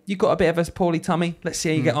okay, you've got a bit of a poorly tummy, let's see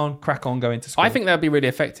how you get on, crack on, go into school. I think that would be really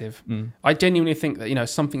effective. I genuinely think that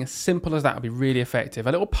something as simple as that would be really effective.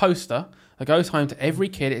 A little poster that goes home to every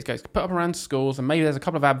kid, it goes put up around schools, and maybe there's a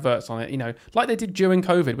couple of adverts on it, like they did during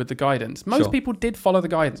COVID with the guidance. Most people did follow the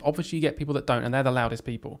guidance. Obviously you get people that don't, and they're the loudest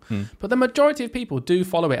people. But the majority of people do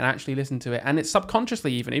follow it and actually listen to it, and it's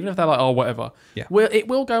subconsciously even if they're like, oh, whatever. It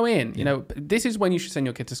will go in. This is when you should send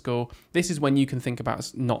your kid to school. This is when you can think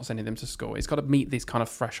about not sending them to school. It's got to meet this kind of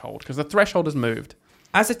threshold because the threshold has moved.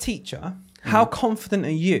 As a teacher, how confident are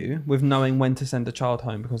you with knowing when to send a child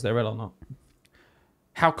home because they're ill or not?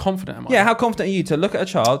 How confident am I? Yeah, how confident are you to look at a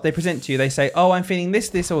child, they present to you, they say, oh, I'm feeling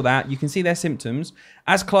this, or that. You can see their symptoms.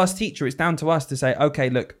 As class teacher, it's down to us to say, okay,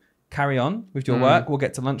 look, carry on with your work. We'll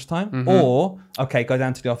get to lunchtime. Or, okay, go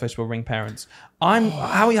down to the office. We'll ring parents.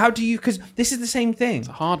 How do you, because this is the same thing. It's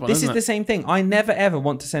a hard one, This is the same thing. I never, ever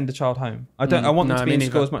want to send a child home. I want them to be in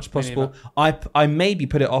school as much as possible. I maybe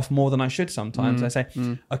put it off more than I should sometimes. I say,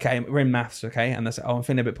 okay, we're in maths, okay? And they say, oh, I'm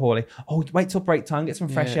feeling a bit poorly. Oh, wait till break time, get some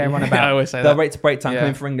fresh air, run about. I always say They'll wait till break time, come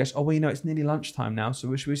in for English. Oh, well, it's nearly lunchtime now,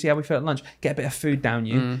 so should we see how we feel at lunch? Get a bit of food down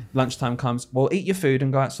you. Lunchtime comes. Well, eat your food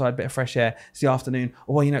and go outside, a bit of fresh air. It's the afternoon.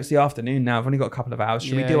 Oh, well, it's the afternoon now. I've only got a couple of hours.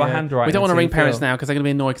 Should we do our handwriting? We don't want to ring parents now because they're going to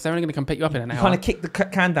be annoyed because they're only going to come pick you up in an hour. You kind of kick the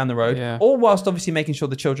can down the road, all whilst obviously making sure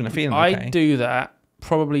the children are feeling okay. I do that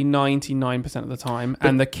probably 99% of the time,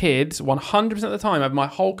 and the kids 100% of the time of my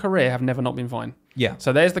whole career have never not been fine. Yeah.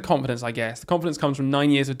 So there's the confidence, I guess. The confidence comes from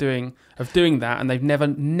 9 years of doing that, and they've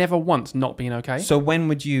never once not been okay. So when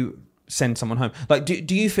would you send someone home? Like,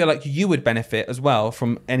 do you feel like you would benefit as well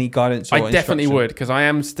from any guidance or I definitely would, because I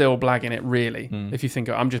am still blagging it, really. If you think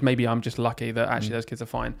I'm just lucky that actually those kids are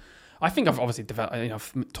fine. I think I've obviously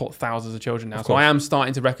I've taught thousands of children now, so I am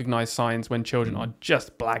starting to recognise signs when children are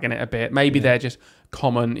just blagging it a bit. Maybe they're just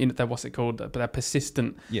common, they're what's it called, but they're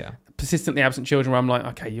persistently absent children where I'm like,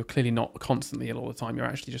 okay, you're clearly not constantly ill all the time, you're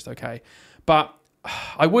actually just okay. But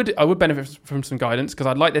I would benefit from some guidance because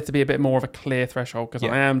I'd like there to be a bit more of a clear threshold because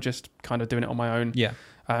I am just kind of doing it on my own.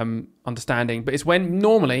 Understanding, but it's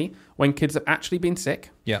when kids have actually been sick.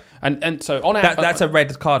 And so on that's a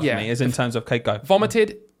red card for me, is in terms of okay, go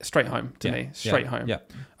vomited straight home to me, straight home.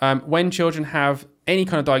 When children have any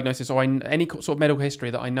kind of diagnosis or any sort of medical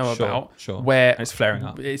history that I know about, where it's flaring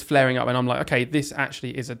up, and I'm like, okay, this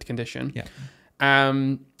actually is a condition.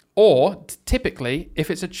 Or typically,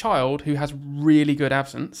 if it's a child who has really good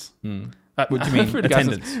absence, what do you mean?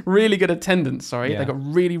 Attendance? Really good attendance. Sorry, they've got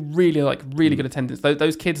really good attendance.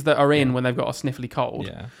 Those kids that are in when they've got a sniffly cold.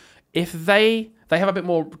 Yeah. If they have a bit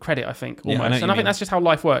more credit, I think, almost. And I think that's just how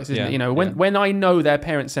life works, isn't it? You know, when I know their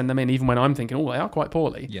parents send them in, even when I'm thinking, oh, they are quite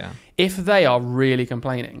poorly. Yeah. If they are really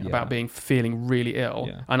complaining about feeling really ill,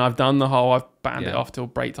 and I've done the whole, I've banned it off till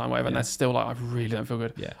break time, whatever, and they're still like, I really don't feel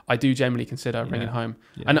good. Yeah. I do generally consider ringing home.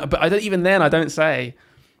 But I don't, even then, I don't say,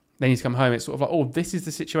 they need to come home. It's sort of like, oh, this is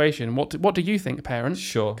the situation. What do you think, parents?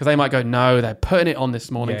 Sure. Because they might go, no, they're putting it on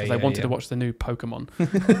this morning because they wanted to watch the new Pokemon.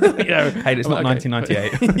 Hey, it's not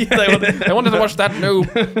 1998. they wanted to watch that new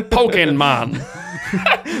Pokemon.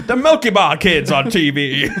 The Milky Bar kids on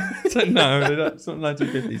TV. No, that's not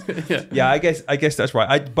 1950s. Yeah, I guess that's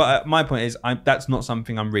right. But my point is, that's not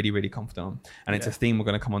something I'm really, really confident on, and it's a theme we're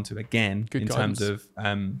going to come onto again terms of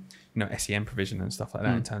SEM provision and stuff like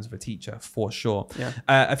that in terms of a teacher, for sure. Yeah.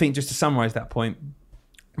 I think just to summarize that point,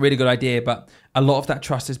 really good idea, but a lot of that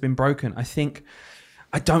trust has been broken.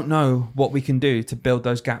 I don't know what we can do to build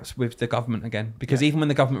those gaps with the government again, because even when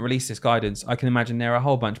the government released this guidance, I can imagine there are a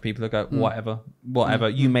whole bunch of people that go, whatever,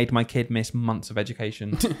 you made my kid miss months of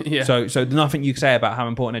education. So nothing you say about how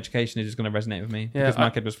important education is going to resonate with me because my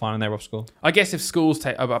kid was fine and they're off school. I guess if schools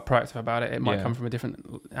are proactive about it, it might come from a different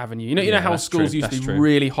avenue. You know how schools used to be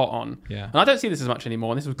really hot on. Yeah. And I don't see this as much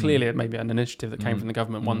anymore. And this was clearly maybe an initiative that came from the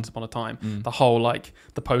government once upon a time. The whole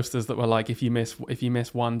the posters that were like, if you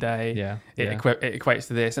miss one day, it equates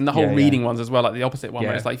to this, and the whole reading ones as well, like the opposite one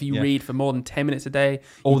where it's like if you read for more than 10 minutes a day,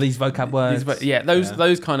 all these vocab words,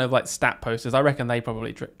 those kind of like stat posters, I reckon they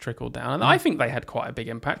probably trickled down, and I think they had quite a big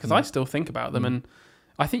impact because I still think about them, and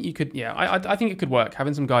I think you could I think it could work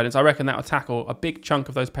having some guidance. I reckon that would tackle a big chunk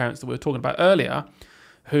of those parents that we were talking about earlier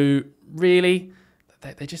who really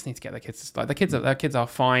they just need to get their kids their kids are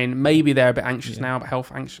fine. Maybe they're a bit anxious now about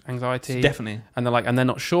health anxiety, definitely, and they're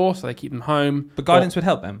not sure, so they keep them home. But guidance would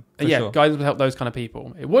help them. Sure. Guidance would help those kind of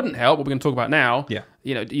people. It wouldn't help what we're going to talk about now.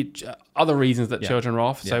 Other reasons that children are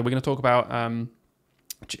off. So we're going to talk about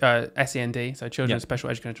SEND, so children with special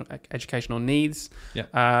educational needs.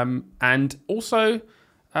 And also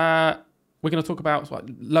we're going to talk about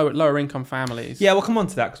lower income families. Yeah, we'll come on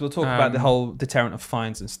to that because we'll talk about the whole deterrent of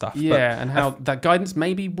fines and stuff. Yeah, and how that guidance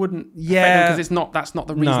maybe wouldn't affect them because that's not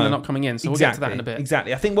the reason they're not coming in. So we'll get to that in a bit.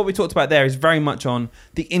 Exactly. I think what we talked about there is very much on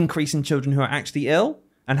the increase in children who are actually ill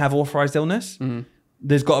and have authorised illness.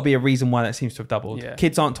 There's got to be a reason why that seems to have doubled. Yeah.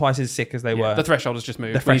 Kids aren't twice as sick as they were. The threshold has just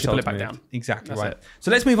moved. We need to pull it back down. Exactly. That's right. So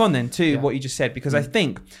let's move on then to what you just said, because I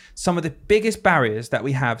think some of the biggest barriers that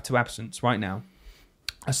we have to absence right now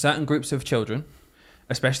are certain groups of children,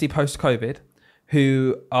 especially post-COVID,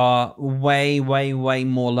 who are way, way, way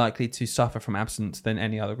more likely to suffer from absence than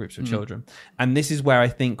any other groups of children. And this is where I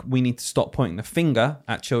think we need to stop pointing the finger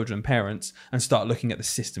at children and parents and start looking at the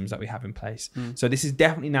systems that we have in place. So this is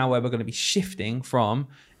definitely now where we're going to be shifting from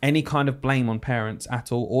any kind of blame on parents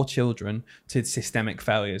at all or children to systemic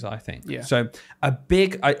failures, I think. Yeah. So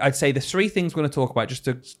I'd say the three things we're going to talk about, just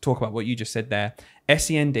to talk about what you just said there: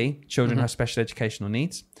 SEND, children who have special educational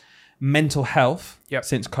needs; mental health,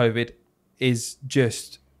 since COVID is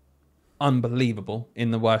just unbelievable in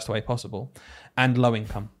the worst way possible; and low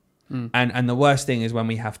income. And the worst thing is when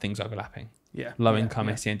we have things overlapping. Low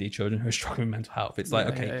income SEND children who are struggling with mental health. It's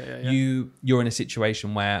like, you're in a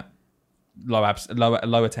situation where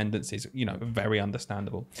low attendance is, very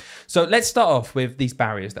understandable. So let's start off with these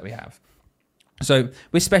barriers that we have. So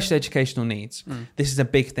with special educational needs, this is a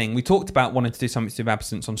big thing. We talked about wanting to do something to do with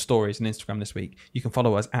absence on stories on Instagram this week. You can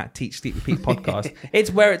follow us at Teach Sleep Repeat Podcast. It's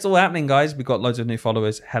where it's all happening, guys. We've got loads of new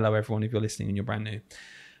followers. Hello, everyone, if you're listening and you're brand new.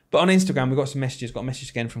 But on Instagram, we've got some messages. Got a message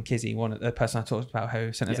again from Kizzy, the person I talked about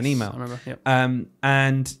who sent us an email. I remember.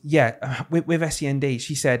 Yep. With SEND,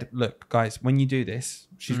 she said, look, guys, when you do this,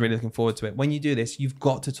 she's really looking forward to it. When you do this, you've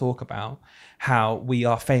got to talk about how we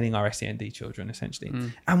are failing our SEND children, essentially.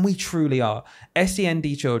 And we truly are. SEND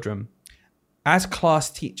children, as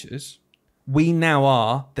class teachers, we now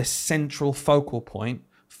are the central focal point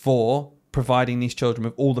for providing these children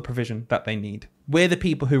with all the provision that they need. We're the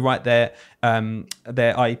people who write their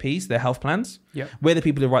IEPs, their health plans. Yep. We're the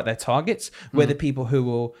people who write their targets. We're the people who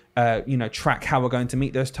will, track how we're going to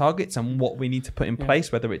meet those targets and what we need to put in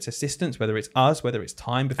place, whether it's assistance, whether it's us, whether it's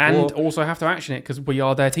time before. And also have to action it because we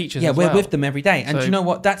are their teachers. Yeah, we're with them every day. And do you know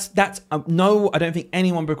what? That's no, I don't think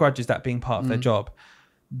anyone begrudges that being part of their job.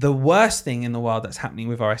 The worst thing in the world that's happening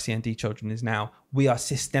with our SEND children is now we are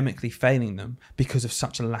systemically failing them because of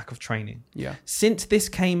such a lack of training. Yeah. Since this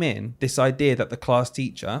came in, this idea that the class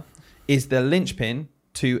teacher is the linchpin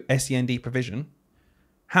to SEND provision,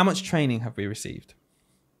 how much training have we received?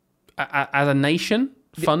 as a nation,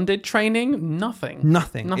 funded training, nothing.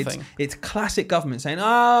 It's classic government saying,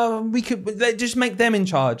 we could just make them in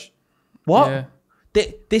charge. What? Yeah.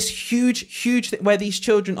 This huge where these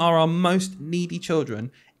children are our most needy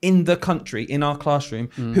children in the country, in our classroom,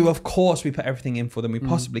 who of course we put everything in for them we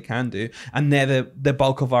possibly can do, and they're the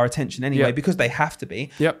bulk of our attention anyway, because they have to be.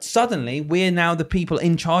 Suddenly we're now the people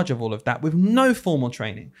in charge of all of that with no formal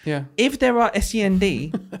training. If there are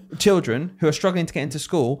SEND children who are struggling to get into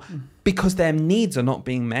school because their needs are not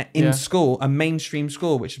being met in school, a mainstream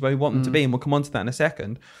school, which is where we want them to be, and we'll come on to that in a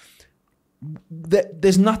second,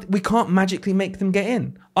 there's nothing, we can't magically make them get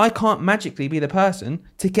in. I can't magically be the person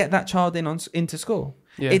to get that child into school.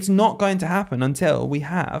 It's not going to happen until we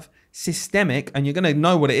have systemic, and you're going to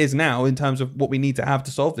know what it is now in terms of what we need to have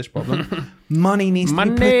to solve this problem. Money needs to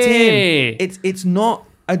be put in. It's not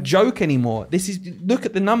a joke anymore. Look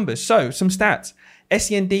at the numbers. So some stats.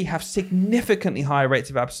 SEND have significantly higher rates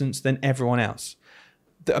of absence than everyone else.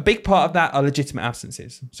 A big part of that are legitimate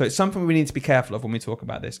absences. So it's something we need to be careful of when we talk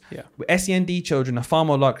about this. SEND children are far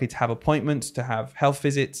more likely to have appointments, to have health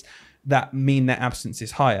visits that mean their absence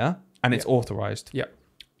is higher, and it's authorised.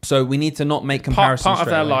 So we need to not make comparisons. Part of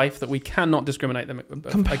their life that we cannot discriminate them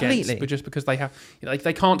against, but just because they have,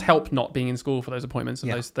 they can't help not being in school for those appointments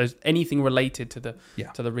and those anything related to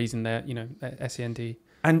the reason they're SEND.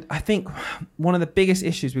 And I think one of the biggest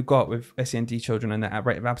issues we've got with SEND children and their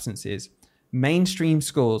rate of absence is mainstream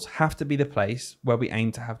schools have to be the place where we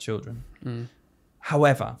aim to have children.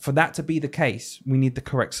 However, for that to be the case, we need the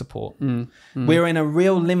correct support. We're in a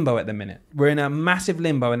real limbo at the minute. We're in a massive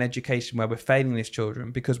limbo in education where we're failing these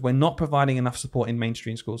children because we're not providing enough support in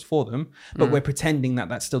mainstream schools for them, but we're pretending that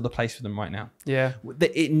that's still the place for them right now.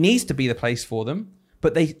 It needs to be the place for them,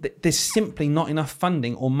 but there's simply not enough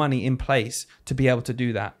funding or money in place to be able to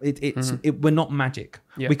do that. We're not magic.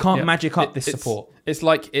 We can't magic up this support. It's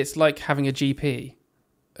like having a GP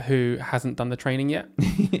who hasn't done the training yet.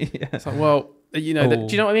 It's like, well, do you know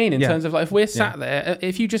what I mean? In terms of like, if we're sat there,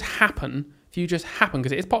 if you just happen,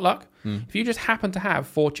 because it is potluck, if you just happen to have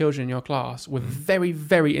 4 children in your class with very,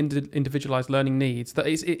 very individualized learning needs, that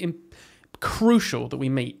is crucial that we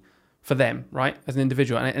meet for them, right, as an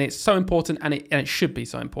individual, and it's so important, and it should be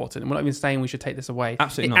so important. And we're not even saying we should take this away.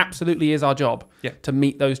 Absolutely not. Absolutely is our job to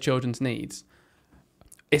meet those children's needs.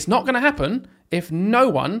 It's not going to happen if no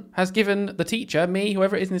one has given the teacher, me,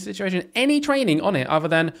 whoever it is in this situation, any training on it other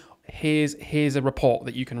than here's a report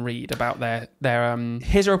that you can read about their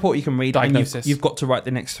here's a report you can read, diagnosis. And you've got to write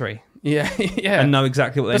the next 3. And know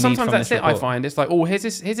exactly what they need from this report. Sometimes that's it, I find. It's like, here's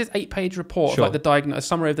this 8-page report, like a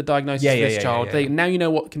summary of the diagnosis of this child. Now you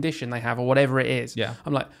know what condition they have or whatever it is.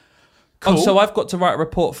 I'm like, cool. So I've got to write a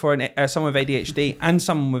report for someone with ADHD and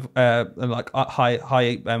someone with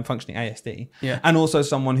high functioning ASD, and also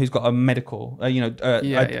someone who's got a medical,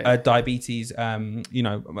 a diabetes,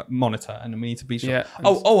 monitor, and we need to be sure.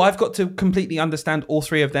 I've got to completely understand all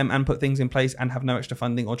 3 of them and put things in place and have no extra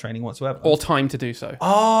funding or training whatsoever, or time to do so.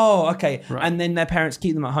 Okay, right. And then their parents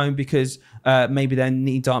keep them at home because maybe their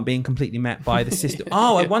needs aren't being completely met by the system.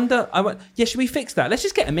 I wonder. Should we fix that? Let's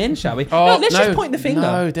just get them in, shall we? Let's just point the finger.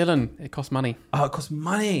 No, Dylan. It costs money. It costs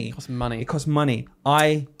money. It costs money.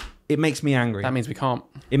 It makes me angry. That means we can't.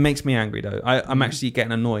 It makes me angry though. I'm actually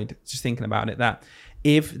getting annoyed just thinking about it, that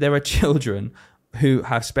if there are children who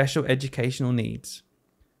have special educational needs,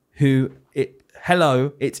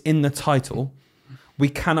 it's in the title, we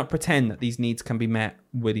cannot pretend that these needs can be met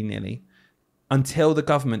willy-nilly until the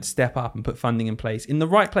government step up and put funding in place in the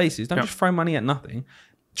right places. Don't just throw money at nothing.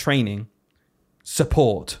 Training,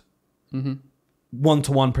 support,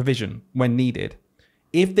 one-to-one provision when needed.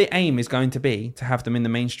 If the aim is going to be to have them in the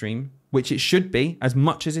mainstream, which it should be as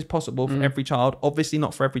much as is possible for every child, obviously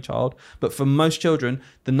not for every child, but for most children,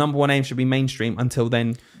 the number one aim should be mainstream until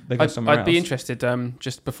then they go somewhere else. I'd be interested,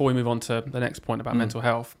 just before we move on to the next point about mental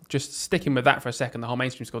health, just sticking with that for a second, the whole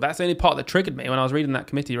mainstream school. That's the only part that triggered me when I was reading that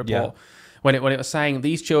committee report. When it was saying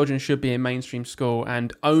these children should be in mainstream school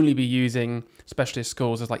and only be using specialist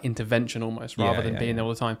schools as like intervention almost, rather than being there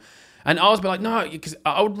all the time. And I was like, no, because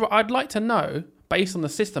I'd like to know, based on the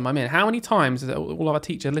system I'm in, how many times, all of our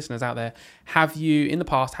teacher listeners out there, have you in the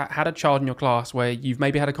past had a child in your class where you've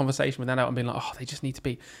maybe had a conversation with them and been like, they just need to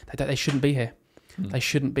be, they shouldn't be here. They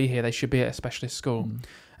shouldn't be here. They should be at a specialist school.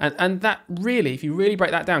 And that really, if you really break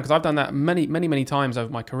that down, because I've done that many times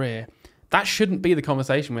over my career, that shouldn't be the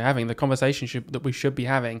conversation we're having. The conversation that we should be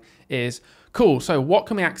having is, cool, so what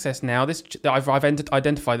can we access now? I've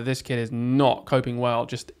identified that this kid is not coping well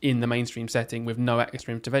just in the mainstream setting with no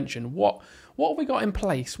extra intervention. What have we got in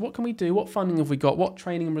place? What can we do? What funding have we got? What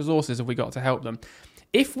training and resources have we got to help them?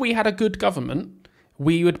 If we had a good government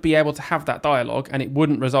we would be able to have that dialogue, and it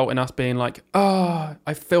wouldn't result in us being like, oh,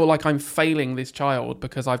 I feel like I'm failing this child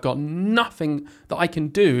because I've got nothing that I can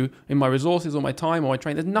do in my resources or my time or my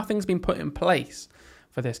training. There's nothing's been put in place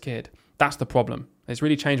for this kid. That's the problem. It's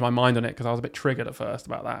really changed my mind on it because I was a bit triggered at first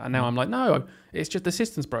about that, and now I'm like, no, it's just the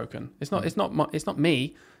system's broken. It's not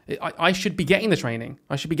me. I should be getting the training.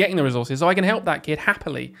 I should be getting the resources so I can help that kid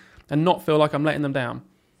happily and not feel like I'm letting them down.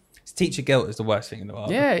 Teacher guilt is the worst thing in the world.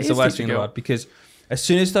 Yeah, it's the worst thing in the world because as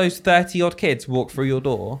soon as those 30 odd kids walk through your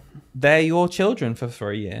door, they're your children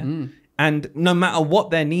for a year. And no matter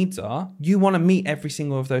what their needs are, you want to meet every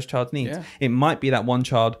single of those child's needs. Yeah. It might be that one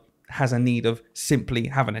child has a need of simply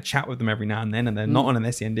having a chat with them every now and then, and they're not on an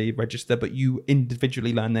SEND register, but you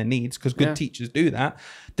individually learn their needs because good teachers do that.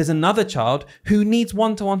 There's another child who needs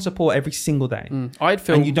one-to-one support every single day. I'd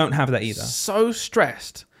feel and you don't have that either. So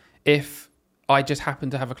stressed if I just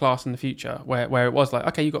happened to have a class in the future where it was like,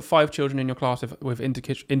 okay, you've got 5 children in your class with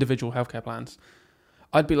individual healthcare plans.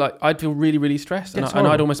 I'd feel really, really stressed, and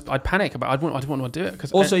I'd panic about. I wouldn't want to do it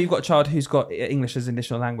because also you've got a child who's got English as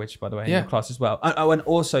additional language, by the way, in your class as well. And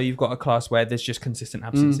also you've got a class where there's just consistent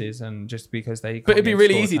absences, and just because they. But it'd be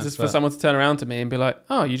really easy for someone to turn around to me and be like,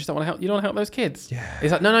 "Oh, you just don't want to help. You don't want to help those kids." Yeah.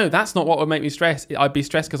 It's like, no, that's not what would make me stress. I'd be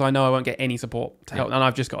stressed because I know I won't get any support to help, and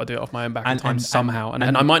I've just got to do it off my own back somehow, and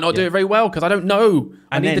I might not do it very well because I don't know.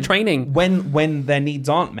 I need the training. When their needs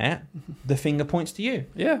aren't met, the finger points to you.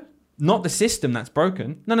 Yeah. Not the system that's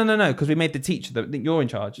broken. No, because we made the teacher that you're in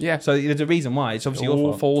charge. Yeah. So there's a reason why. It's obviously your fault.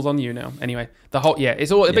 It all falls on you now. Anyway,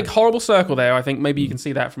 it's all a big horrible circle there. I think maybe you can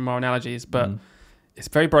see that from our analogies, but it's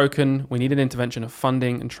very broken. We need an intervention of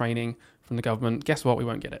funding and training from the government. Guess what? We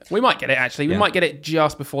won't get it. We might get it, actually. We might get it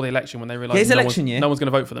just before the election when they realise no one's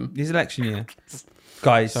going to vote for them. It's election year.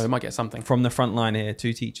 Guys, so we might get something from the front line here.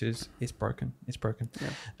 2 teachers, it's broken. Yeah.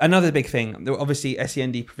 Another big thing, obviously,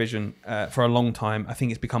 SEND provision for a long time. I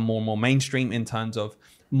think it's become more and more mainstream in terms of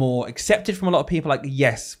more accepted from a lot of people. Like,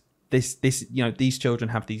 yes, this, these children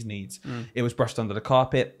have these needs. It was brushed under the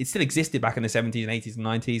carpet. It still existed back in the 70s and 80s and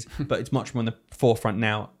 90s, but it's much more in the forefront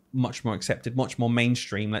now. Much more accepted, much more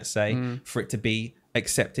mainstream. Let's say for it to be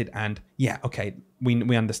accepted and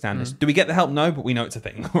we understand this. Do we get the help? No, but we know it's a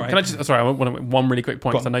thing, right? Can I just, sorry, I want one really quick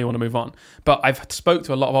point because I know you want to move on. But I've spoke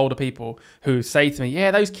to a lot of older people who say to me,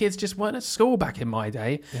 yeah, those kids just weren't at school back in my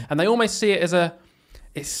day. Yeah. And they almost see it as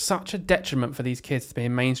it's such a detriment for these kids to be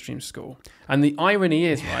in mainstream school. And the irony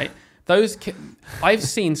is, right, I've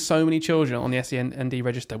seen so many children on the SEND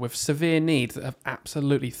register with severe needs that have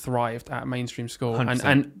absolutely thrived at mainstream school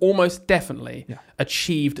and almost definitely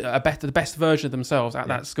achieved the best version of themselves at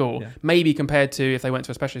that school. Yeah. Maybe compared to if they went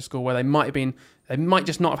to a specialist school where they might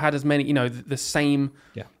just not have had as many, the same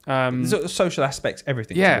social aspecks,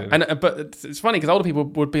 everything. Yeah, but it's funny because older people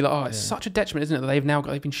would be like, "Oh, it's such a detriment, isn't it, that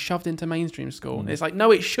they've been shoved into mainstream school?" And it's like,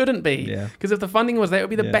 no, it shouldn't be, because if the funding was there, it would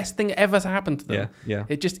be the best thing ever to happen to them. Yeah.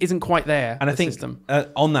 It just isn't quite there. And I think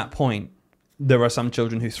on that point, there are some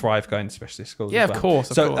children who thrive going to specialist schools. Yeah, as well. Of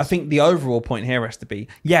course. I think the overall point here has to be,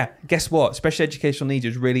 guess what? Special educational needs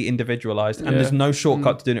is really individualized, and there's no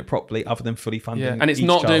shortcut to doing it properly other than fully funding. Yeah, and it's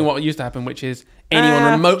not doing what used to happen, which is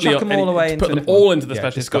anyone remotely chuck them all away put them all into the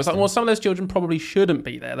specialist school. It's like, well, some of those children probably shouldn't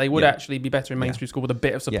be there. They would actually be better in mainstream school with a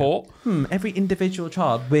bit of support. Every individual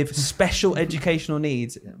child with special educational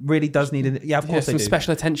needs really does need of course they do.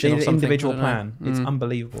 Special attention or something. Individual plan. It's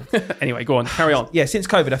unbelievable. Anyway, go on, carry on. Since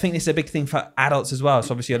COVID, I think this is a big thing for adults as well.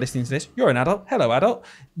 So obviously you're listening to this. You're an adult. Hello, adult.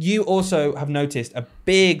 You also have noticed a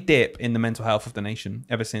big dip in the mental health of the nation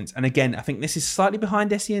ever since. And again, I think this is slightly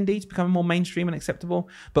behind SEND. It's becoming more mainstream and acceptable,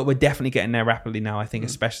 but we're definitely getting there rapidly now, I think,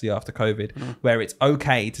 especially after COVID, where it's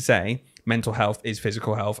okay to say mental health is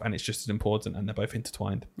physical health and it's just as important and they're both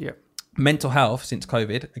intertwined. Yeah. Mental health since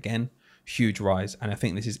COVID, again, huge rise. And I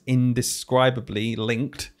think this is indescribably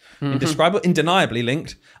linked. Undeniably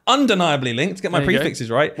linked, get my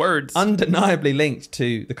prefixes right. Words. Undeniably linked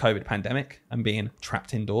to the COVID pandemic and being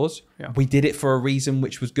trapped indoors. Yeah. We did it for a reason,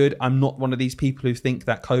 which was good. I'm not one of these people who think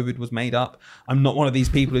that COVID was made up. I'm not one of these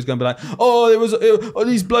people who's going to be like, there was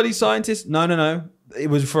these bloody scientists. No. It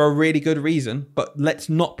was for a really good reason, but let's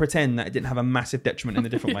not pretend that it didn't have a massive detriment in a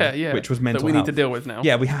different way, which was mental health. That we need to deal with now.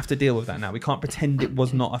 Yeah, we have to deal with that now. We can't pretend it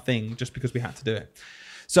was not a thing just because we had to do it.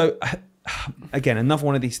 So, again, another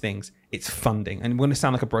one of these things, it's funding. And we're going to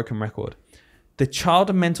sound like a broken record. The Child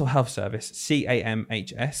and Mental Health Service,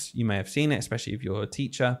 CAMHS, you may have seen it, especially if you're a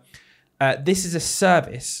teacher. This is a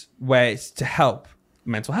service where it's to help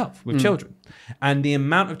mental health with children. And the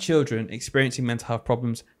amount of children experiencing mental health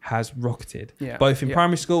problems has rocketed, both in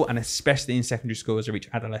primary school and especially in secondary school as they reach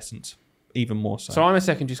adolescence. even more so. So I'm a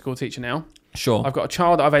secondary school teacher now. Sure. I've got a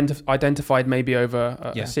child that I've identified maybe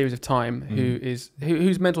over a series of time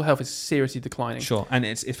whose mental health is seriously declining. Sure. And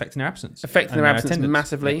it's affecting their absence. Affecting their absence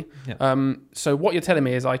massively. Yeah. So what you're telling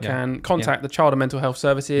me is I can contact the Child and Mental Health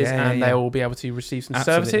Services and they will be able to receive some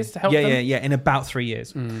services to help them? Yeah, in about 3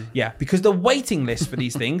 years. Yeah, because the waiting list for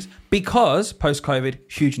these things, because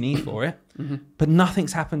post-COVID, huge need for it, but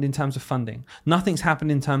nothing's happened in terms of funding. Nothing's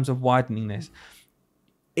happened in terms of widening this.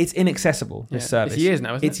 It's inaccessible, this service. It's years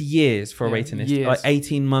now, isn't it? It's years for a waiting list. Years. Like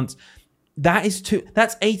 18 months.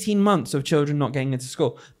 That's 18 months of children not getting into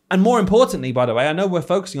school. And more importantly, by the way, I know we're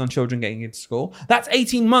focusing on children getting into school. That's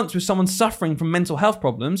 18 months with someone suffering from mental health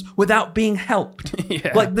problems without being helped.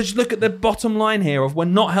 Like, just look at the bottom line here of we're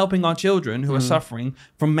not helping our children who are suffering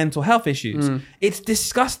from mental health issues. It's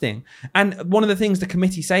disgusting. And one of the things the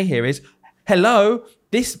committee say here is, hello,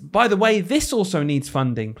 this, by the way, this also needs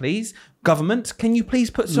funding, please. Government, can you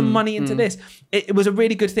please put some money into this? It was a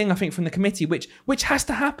really good thing, I think, from the committee, which has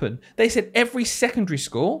to happen. They said every secondary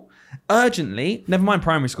school, urgently, never mind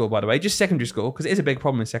primary school, by the way, just secondary school, because it is a big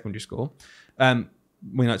problem in secondary school. We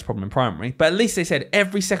know it's a problem in primary, but at least they said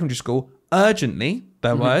every secondary school urgently,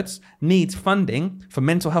 their words, needs funding for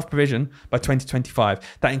mental health provision by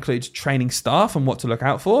 2025. That includes training staff and what to look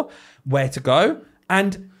out for, where to go,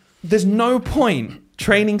 and there's no point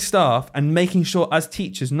training staff and making sure as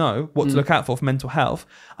teachers know what to look out for mental health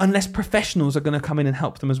unless professionals are going to come in and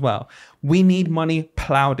help them as well. We need money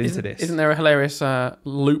ploughed into this. Isn't there a hilarious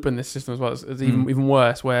loop in this system as well? It's even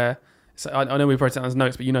worse where, so I know we've wrote it down as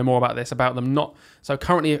notes, but you know more about this, about them not. So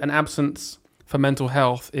currently an absence for mental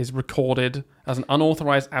health is recorded as an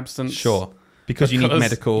unauthorized absence. Sure. Because you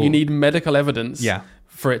need medical evidence. Yeah.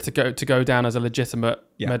 For it to go down as a legitimate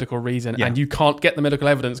medical reason, and you can't get the medical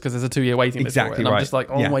evidence because there's a 2-year waiting list for it. And I'm just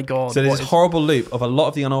like, oh my God. So there's this horrible loop of a lot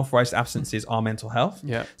of the unauthorized absences are mental health.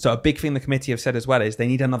 Yeah. So a big thing the committee have said as well is they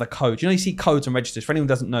need another code. You see codes and registers. For anyone who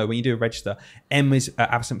doesn't know, when you do a register, M is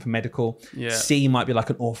absent for medical. Yeah. C might be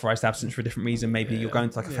like an authorized absence for a different reason. Maybe you're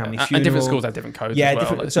going to like a family funeral. And different schools have different codes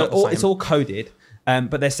as well. So it's all coded.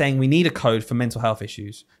 But they're saying we need a code for mental health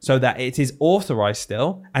issues so that it is authorized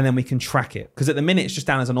still, and then we can track it. Because at the minute it's just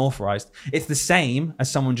down as unauthorized. It's the same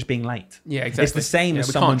as someone just being late. Yeah, exactly. It's the same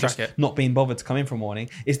as someone just not being bothered to come in for a morning.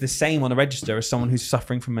 It's the same on the register as someone who's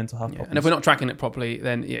suffering from mental health problems. And if we're not tracking it properly,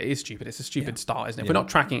 then it is stupid. It's a stupid start, isn't it? If we're not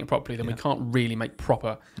tracking it properly, then we can't really make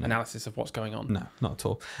proper analysis of what's going on. No, not at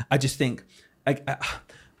all. I just think...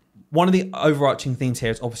 one of the overarching themes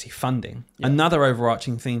here is obviously funding. Yeah. Another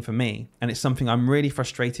overarching theme for me, and it's something I'm really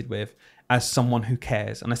frustrated with as someone who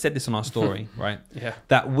cares. And I said this on our story, right? Yeah.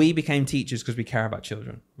 That we became teachers because we care about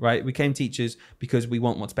children, right? We became teachers because we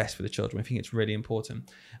want what's best for the children. I think it's really important.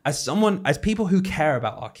 As people who care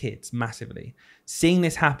about our kids massively, seeing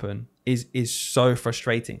this happen is so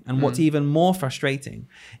frustrating. And what's even more frustrating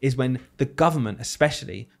is when the government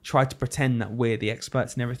especially try to pretend that we're the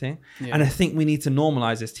experts in everything. Yeah. And I think we need to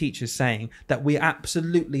normalize as teachers saying that we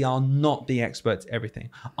absolutely are not the experts at everything.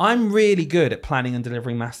 I'm really good at planning and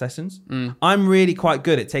delivering maths lessons. I'm really quite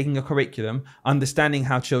good at taking a curriculum, understanding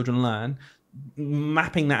how children learn,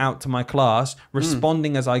 mapping that out to my class,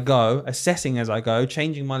 responding as I go, assessing as I go,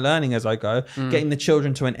 changing my learning as I go, getting the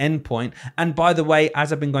children to an end point. And by the way,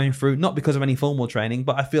 as I've been going through, not because of any formal training,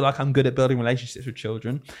 but I feel like I'm good at building relationships with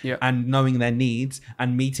children and knowing their needs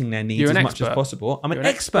and meeting their needs as much as possible. I'm an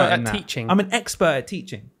expert in that. Teaching. I'm an expert at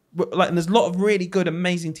teaching. Like, and there's a lot of really good,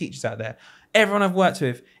 amazing teachers out there. Everyone I've worked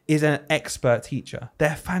with is an expert teacher.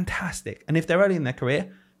 They're fantastic. And if they're early in their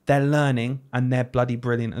career, they're learning and they're bloody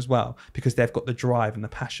brilliant as well because they've got the drive and the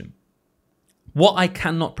passion. What I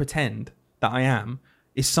cannot pretend that I am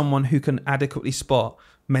is someone who can adequately spot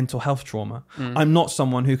mental health trauma. I'm not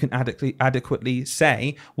someone who can adequately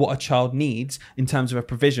say what a child needs in terms of a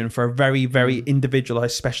provision for a very, very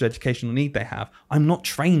individualized special educational need they have. I'm not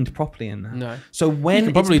trained properly in that. No. So when you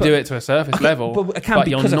can probably do it to a surface level, but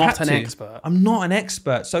you're not an expert. I'm not an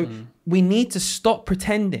expert. So we need to stop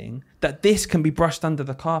pretending that this can be brushed under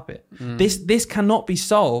the carpet. This cannot be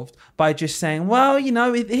solved by just saying, well, you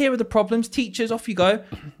know, here are the problems, teachers, off you go.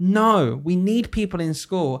 No, we need people in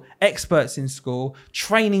school, experts in school,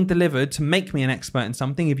 training delivered to make me an expert in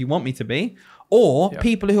something if you want me to be, or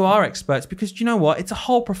people who are experts, because do you know what? It's a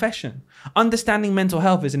whole profession. Understanding mental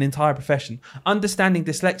health is an entire profession. Understanding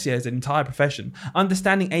dyslexia is an entire profession.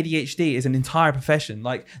 Understanding ADHD is an entire profession.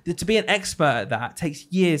 Like, to be an expert at that takes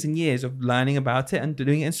years and years of learning about it and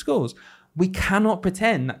doing it in schools. We cannot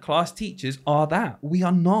pretend that class teachers are that. We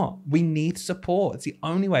are not. We need support. It's the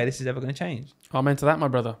only way this is ever going to change. Amen to that, my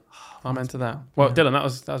brother. Amen to that. Well, Dylan, that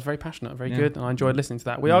was very passionate, very good, and I enjoyed listening to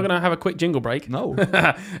that. We are going to have a quick jingle break. No.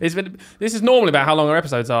 This is normally about how long our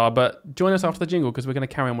episodes are, but join us after the jingle because we're going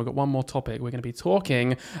to carry on. We've got one more topic. We're going to be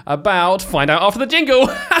talking about find out after the jingle.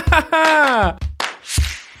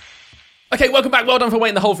 Okay, welcome back. Well done for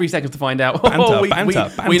waiting the whole 3 seconds to find out. Banter.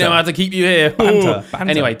 We know how to keep you here. Banter.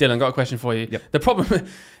 Anyway, Dylan, got a question for you. Yep. The problem,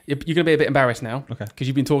 you're going to be a bit embarrassed now. Okay. Because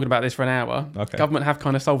you've been talking about this for an hour. Okay. Government have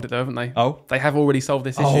kind of solved it though, haven't they? Oh. They have already solved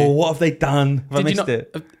this issue. Oh, what have they done? Have I missed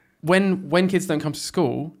it? When kids don't come to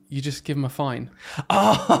school, you just give them a fine.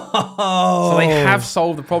 Oh. So they have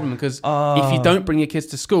solved the problem because if you don't bring your kids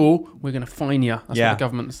to school, we're going to fine you. That's what the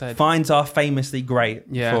government said. Fines are famously great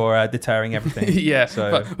for deterring everything. Yeah.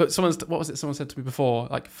 So. But someone said to me before,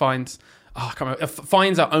 like fines. Oh, I can't remember.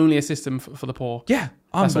 Fines are only a system for the poor. Yeah.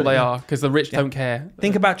 That's what they are because the rich don't care.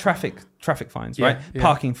 Think about traffic fines, right? Yeah.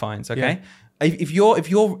 Parking fines, okay? Yeah. If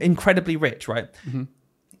you're incredibly rich, right? Mm-hmm.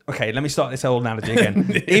 Okay, let me start this whole analogy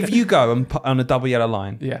again. If you go and put on a double yellow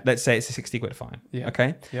line, let's say it's a 60 quid fine,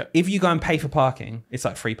 okay? Yeah. If you go and pay for parking, it's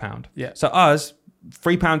like £3. Yeah. So us,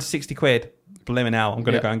 £3 to 60 quid, blimmin' hell, I'm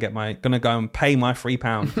going to go and pay my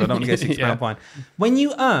 £3. So I don't want to get a £60 fine. When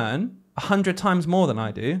you earn 100 times more than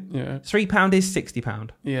I do, £3 is £60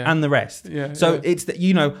 and the rest. So it's that,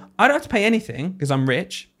 I don't have to pay anything because I'm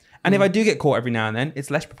rich. And if I do get caught every now and then,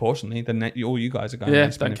 it's less proportionally than all you guys are going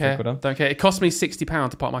to spend. Don't care. It cost me £60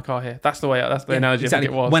 to park my car here. That's the analogy exactly.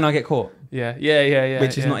 I think it was. When I get caught. Yeah.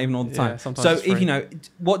 Which is not even all the time. So if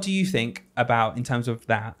what do you think about in terms of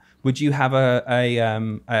that? Would you have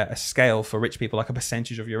a scale for rich people, like a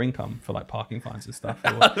percentage of your income for like parking fines and stuff?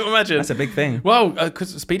 Imagine. That's a big thing. Well,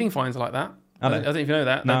 because speeding fines are like that. I don't know if you know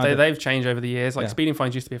that. No, they've changed over the years. Like speeding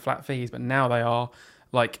fines used to be flat fees, but now they are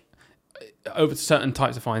like over certain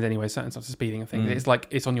types of fines anyway, certain types of speeding and things. It's like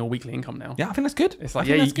it's on your weekly income now. Yeah, I think that's good. It's like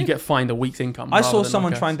you get fined a week's income. I saw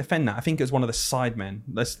someone try and defend that. I think it was one of the sidemen.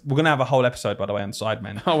 We're going to have a whole episode, by the way, on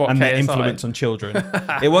sidemen and their influence on children.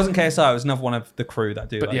 It wasn't KSI. It was another one of the crew that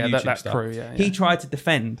do YouTube stuff. Crew, he tried to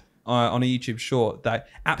defend on a YouTube short that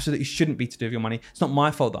absolutely shouldn't be to do with your money. It's not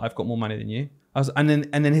my fault that I've got more money than you. And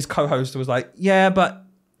then his co-host was like, yeah, but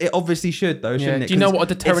it obviously should, though, shouldn't it? Do you know what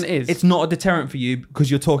a deterrent is? It's not a deterrent for you because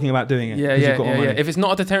you're talking about doing it. Yeah. If it's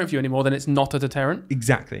not a deterrent for you anymore, then it's not a deterrent.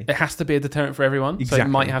 Exactly. It has to be a deterrent for everyone. Exactly. So it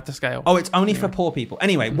might have to scale. Oh, it's only for poor people.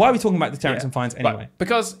 Anyway, why are we talking about deterrents and fines anyway?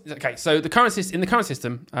 Because so in the current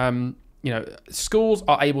system, schools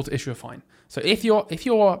are able to issue a fine. So if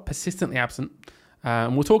you're persistently absent,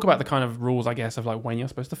 and we'll talk about the kind of rules, I guess, of like when you're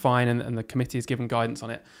supposed to fine, and the committee has given guidance on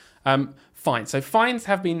it. Fine. So fines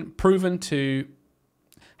have been proven to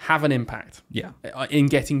have an impact in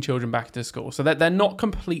getting children back to school. So that they're not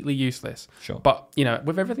completely useless. Sure. But,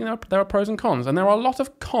 with everything, there are pros and cons. And there are a lot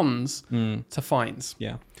of cons to fines.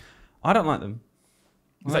 Yeah. I don't like them.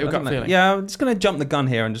 Is that your gut feeling? Yeah, I'm just going to jump the gun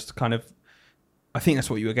here and just kind of... I think that's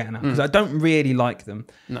what you were getting at. Because I don't really like them.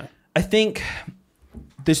 No. I think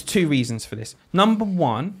there's two reasons for this. Number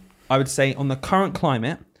one, I would say on the current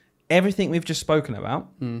climate, everything we've just spoken about...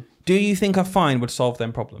 Do you think a fine would solve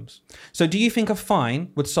them problems? So do you think a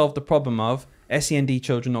fine would solve the problem of SEND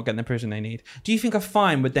children not getting the provision they need? Do you think a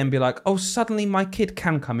fine would then be like, oh, suddenly my kid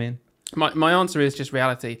can come in? My answer is just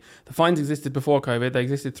reality. The fines existed before COVID. They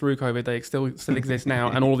existed through COVID. They still exist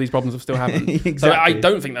now. And all of these problems have still happened. Exactly. So I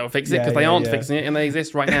don't think they'll fix it because they aren't fixing it and they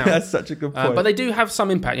exist right now. That's such a good point. But they do have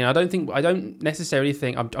some impact. I don't necessarily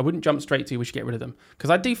think, I wouldn't jump straight to we should get rid of them.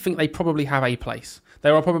 Because I do think they probably have a place.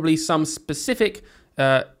 There are probably some specific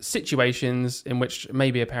situations in which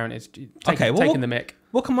maybe a parent is taking the mick.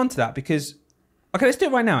 We'll come on to that because let's do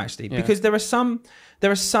it right now actually because there are some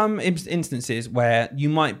instances where you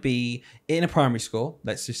might be in a primary school,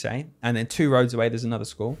 let's just say, and then 2 roads away there's another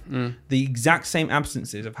school. The exact same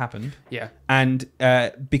absences have happened. Yeah. And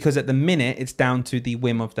because at the minute it's down to the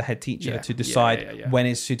whim of the head teacher to decide when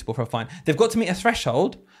it's suitable for a fine. They've got to meet a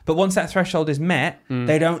threshold. But once that threshold is met,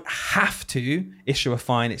 they don't have to issue a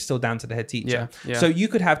fine. It's still down to the head teacher. Yeah. So you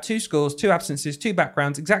could have 2 schools, 2 absences, 2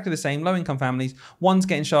 backgrounds, exactly the same, low-income families. One's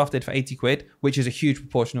getting shafted for 80 quid, which is a huge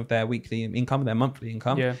proportion of their weekly income, their monthly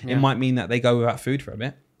income. It might mean that they go without food for a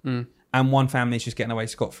bit. And one family is just getting away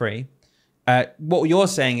scot-free. What you're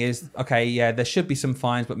saying is, okay, yeah, there should be some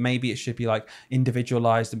fines, but maybe it should be like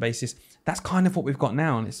individualized basis. That's kind of what we've got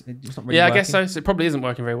now, and it's not really working. I guess so. So it probably isn't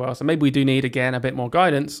working very well. So maybe we do need, again, a bit more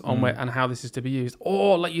guidance on where and how this is to be used.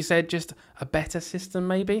 Or, like you said, just a better system,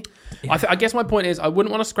 maybe. Yeah. I guess my point is, I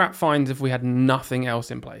wouldn't want to scrap fines if we had nothing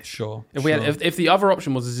else in place. Sure. If we had, if the other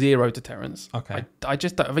option was zero deterrence, okay. I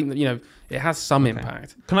just don't, I think that, you know, it has some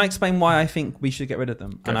impact. Can I explain why I think we should get rid of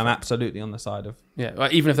them? And I'm absolutely on the side of... Yeah,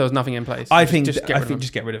 like even if there was nothing in place. I think just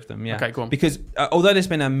get rid of them, yeah. Okay, go on. Because although there's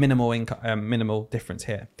been a minimal difference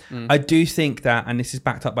here, I do think that, and this is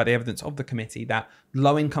backed up by the evidence of the committee, that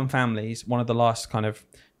low-income families, one of the last kind of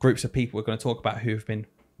groups of people we're going to talk about who have been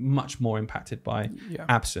much more impacted by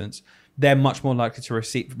absence, they're much more likely to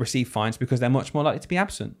receive fines because they're much more likely to be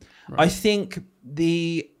absent. Right. I think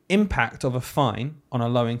the impact of a fine on a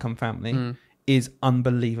low-income family is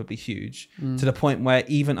unbelievably huge to the point where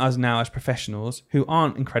even us now as professionals who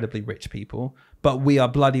aren't incredibly rich people, but we are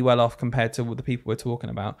bloody well off compared to the people we're talking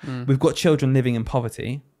about. We've got children living in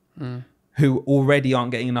poverty who already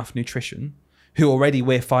aren't getting enough nutrition, who already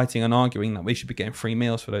we're fighting and arguing that we should be getting free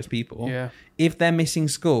meals for those people. Yeah. If they're missing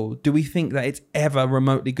school, do we think that it's ever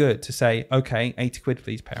remotely good to say, okay, 80 quid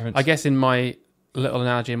please, parents? I guess in my little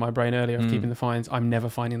analogy in my brain earlier of keeping the fines, I'm never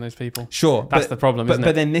finding those people. Sure. That's the problem, isn't it?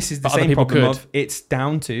 But then this is the same problem of it's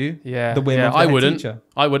down to the whim of the head teacher.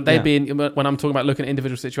 I wouldn't. They'd be, when I'm talking about looking at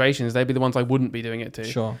individual situations, they'd be the ones I wouldn't be doing it to.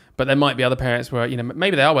 Sure. But there might be other parents where, you know,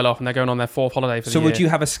 maybe they are well off and they're going on their 4th holiday for the year. So would you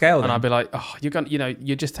have a scale then? And I'd be like, oh,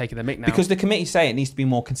 you're just taking the mick now. Because the committee say it needs to be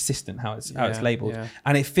more consistent how it's labelled. Yeah.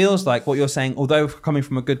 And it feels like what you're saying, although coming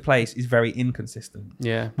from a good place, is very inconsistent.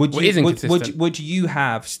 Yeah. Would you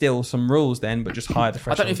have still some rules then, but just higher the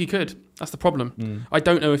threshold? I don't know if you could. That's the problem. I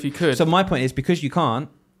don't know if you could. So my point is, because you can't,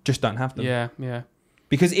 just don't have them. Yeah.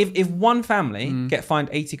 Because if one family get fined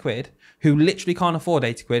 80 quid, who literally can't afford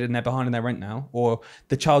 80 quid and they're behind in their rent now, or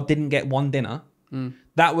the child didn't get one dinner,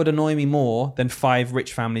 that would annoy me more than 5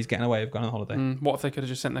 rich families getting away with going on holiday. What if they could have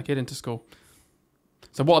just sent their kid into school?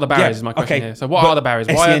 So what are the barriers is my question here. So what are the barriers?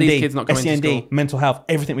 Why are these kids not going to school? Mental health,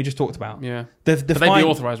 everything we just talked about. Yeah. But they'd be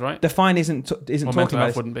authorised, right? The fine isn't talking about mental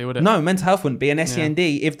health wouldn't be, would it? No, mental health wouldn't be. And SEND,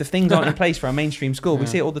 if the things aren't in place for a mainstream school, we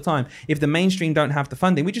see it all the time. If the mainstream don't have the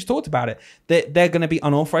funding, we just talked about it, they're going to be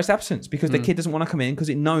unauthorised absence because the kid doesn't want to come in because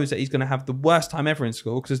it knows that he's going to have the worst time ever in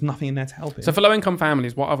school because there's nothing in there to help him. So for low-income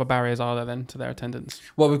families, what other barriers are there then to their attendance?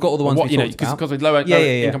 Well, we've got all the ones we talked about. Because with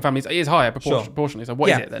low-income families, it is higher proportionally. So what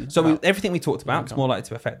is it then? So everything we talked about is more likely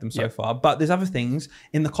to affect them so far. But there's other things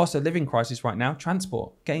in the cost of living crisis right now.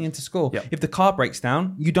 Transport, getting into school. If the car breaks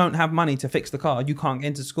down, you don't have money to fix the car. You can't get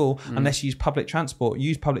into school unless you use public transport.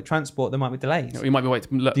 Use public transport, there might be delays. You might be late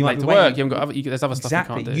to work. You haven't got there's other stuff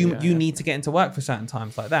you can't do. You need to get into work for certain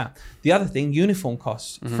times like that. The other thing, uniform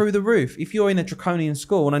costs through the roof. If you're in a draconian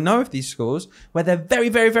school, and I know of these schools where they're very,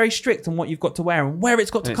 very, very strict on what you've got to wear and where it's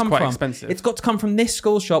got to come from. Expensive. It's got to come from this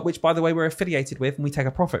school shop, which by the way we're affiliated with and we take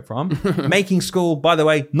a profit from. Making school, by the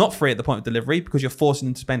way, not free at the point of delivery because you're forcing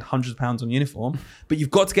them to spend hundreds of pounds on uniform, but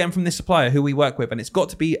you've got to get them from this supplier who we work with, and it's got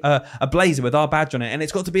to be a blazer with our badge on it, and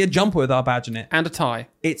it's got to be a jumper with our badge on it, and a tie.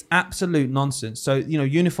 It's absolute nonsense. So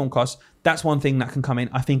uniform costs, that's one thing that can come in.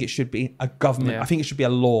 I think it should be a government. I think it should be a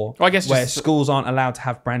law. Well, I guess where schools aren't allowed to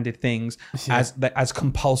have branded things as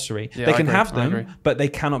compulsory. They can have them, but they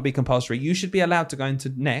cannot be compulsory. You should be allowed to go into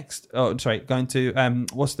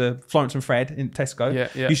what's the Florence and Fred in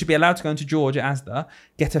Tesco. You should be allowed to go into George at Asda,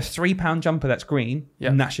 get a £3 jumper that's green,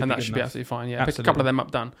 and that should be absolutely fine. Yeah, pick a couple of them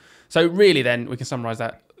up, done. So really, then we can summarise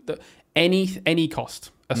that any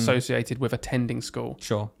cost associated with attending school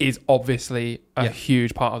is obviously a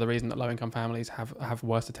huge part of the reason that low-income families have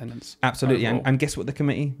worse attendance. Absolutely. And guess what the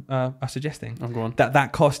committee are suggesting? Go on.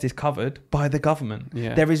 That cost is covered by the government.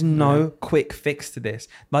 There is no quick fix to this.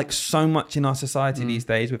 Like so much in our society these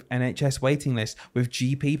days, with NHS waiting lists, with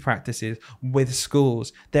GP practices, with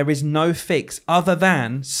schools, there is no fix other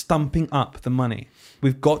than stumping up the money.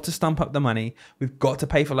 We've got to stump up the money. We've got to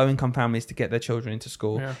pay for low-income families to get their children into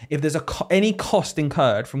school. If there's any cost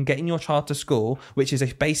incurred from getting your child to school, which is a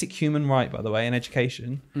basic human right, by the way, in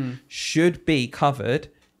education, should be covered,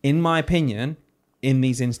 in my opinion, in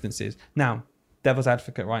these instances. Now, devil's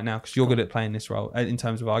advocate right now, because you're good at playing this role in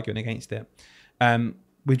terms of arguing against it.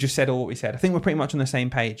 We've just said all what we said. I think we're pretty much on the same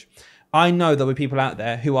page. I know there'll be people out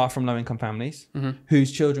there who are from low-income families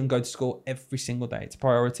whose children go to school every single day. It's a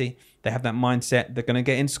priority. They have that mindset. They're going to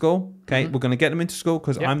get into school. Okay, we're going to get them into school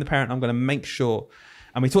because I'm the parent. I'm going to make sure.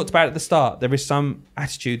 And we talked about it at the start. There is some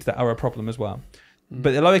attitudes that are a problem as well.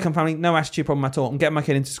 But the low-income family, no attitude problem at all. I'm getting my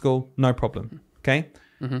kid into school, no problem. Okay?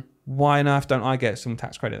 why on earth don't I get some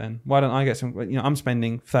tax credit then? Why don't I get some? I'm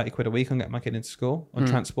spending 30 quid a week on getting my kid into school on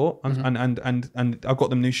transport, and I've got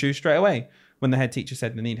them new shoes straight away when the head teacher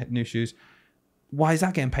said they need new shoes. Why is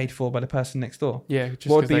that getting paid for by the person next door? Yeah. Just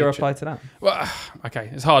what would be your reply to that? Well, okay,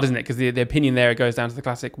 it's hard, isn't it? Because the opinion there goes down to the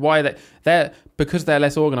classic. Why they're because they're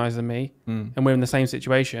less organised than me, and we're in the same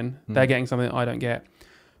situation. They're getting something that I don't get.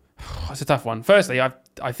 It's a tough one. Firstly,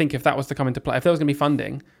 I think if that was to come into play, if there was going to be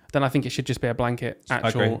funding, then I think it should just be a blanket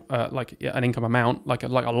actual, an income amount, like a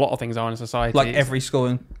lot of things are in society. Like every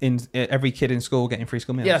school every kid in school getting free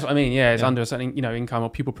school meals. Yeah, that's what I mean. Yeah, it's under a certain income or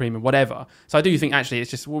pupil premium, whatever. So I do think actually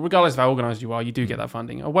it's just regardless of how organised you are, you do get that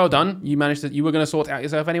funding. Oh, well done, you managed to. You were going to sort it out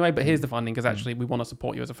yourself anyway, but here's the funding because actually we want to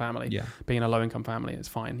support you as a family. Yeah, being a low income family, it's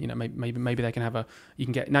fine. Maybe they can have you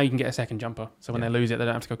can get a second jumper. So when they lose it, they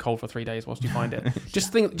don't have to go cold for 3 days whilst you find it.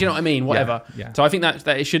 Just think, do you know what I mean? Whatever. Yeah. So I think that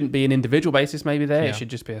it shouldn't be an individual basis. Maybe it should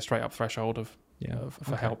just be a straight up threshold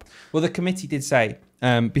for help. Well, the committee did say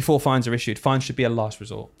before fines are issued, fines should be a last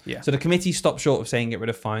resort. Yeah. So the committee stopped short of saying get rid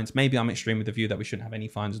of fines. Maybe I'm extreme with the view that we shouldn't have any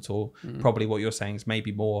fines at all. Probably what you're saying is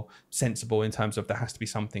maybe more sensible in terms of there has to be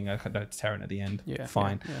something, a deterrent at the end. Yeah.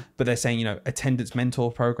 Fine. Yeah. But they're saying, attendance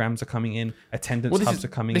mentor programs are coming in, attendance hubs are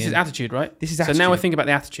coming in. This is attitude, right? This is attitude. So now we think about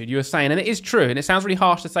the attitude. You were saying, and it is true, and it sounds really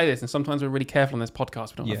harsh to say this, and sometimes we're really careful on this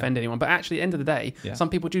podcast, we don't offend anyone, but actually at the end of the day, some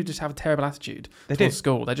people do just have a terrible attitude towards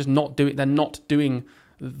school. They're just not doing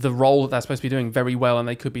the role that they're supposed to be doing very well, and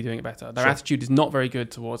they could be doing it better. Their attitude is not very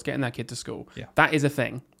good towards getting their kid to school. Yeah. That is a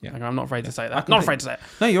thing. Yeah. I'm not afraid to say that. Not afraid to say it.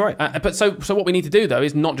 No, you're right. But so what we need to do though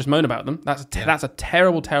is not just moan about them. That's a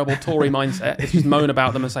terrible Tory mindset. It's just moan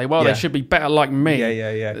about them and say, well, they should be better like me.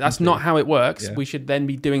 Yeah. That's not how it works. Yeah. We should then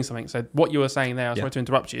be doing something. So what you were saying there, I was sorry to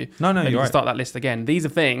interrupt you. No, maybe you're right. Start that list again. These are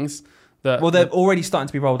things that... Well, they're already starting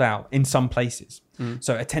to be rolled out in some places.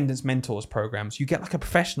 So attendance mentors programs, you get like a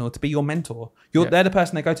professional to be your mentor. They're the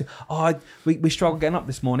person they go to. Oh, we struggled getting up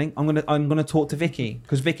this morning. I'm gonna talk to Vicky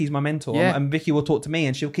because Vicky's my mentor, and Vicky will talk to me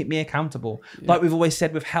and she'll keep me accountable. Like we've always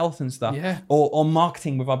said with health and stuff, or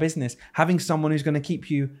marketing with our business, having someone who's going to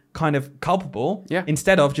keep you kind of culpable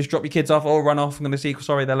instead of just drop your kids off or run off. I'm going to see.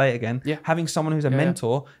 Sorry, they're late again. Having someone who's a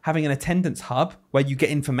mentor, having an attendance hub where you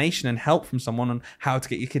get information and help from someone on how to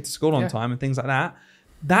get your kids to school on time and things like that.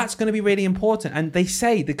 That's going to be really important. And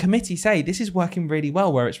the committee say this is working really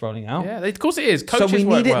well where it's rolling out. Yeah, of course it is. Coaches so we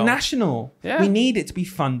need it well. National. Yeah. We need it to be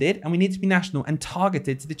funded and we need it to be national and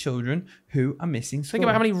targeted to the children who are missing school. Think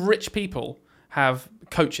about how many rich people have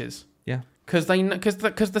coaches. Yeah. Because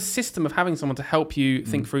the system of having someone to help you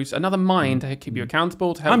think through another mind to keep you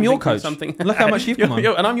accountable, to help I'm you your think coach. Something. Look how much you've come on.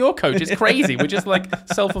 And I'm your coach. It's crazy. We're just like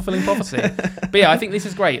self-fulfilling prophecy. But yeah, I think this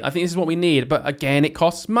is great. I think this is what we need. But again, it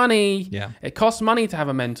costs money. Yeah. It costs money to have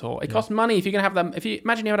a mentor. It costs money if you're going to have them. If you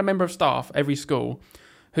imagine you had a member of staff every school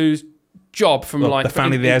whose job from the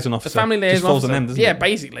family liaison officer. The family liaison falls officer. on them, doesn't it?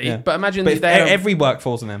 Basically. Yeah. But imagine every work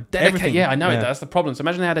falls on them. Yeah, I know it does. That's the problem. So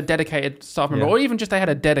imagine they had a dedicated staff member, or even just they had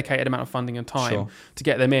a dedicated amount of funding and time to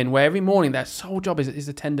get them in, where every morning their sole job is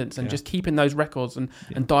attendance and just keeping those records and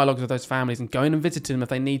dialogues with those families and going and visiting them if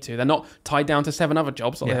they need to. They're not tied down to 7 other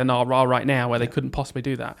jobs like they are right now, where they couldn't possibly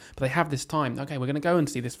do that. But they have this time. Okay, we're going to go and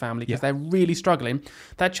see this family because they're really struggling.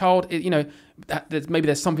 That child, maybe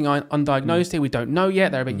there's something undiagnosed here. We don't know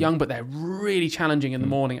yet. They're a bit young, but they're really challenging in the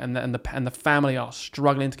morning, and the family are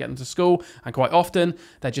struggling to get them to school, and quite often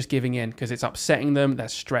they're just giving in because it's upsetting them. They're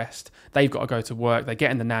stressed. They've got to go to work. They're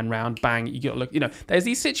getting the nan round. Bang! You got to look. There's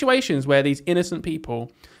these situations where these innocent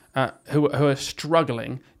people who are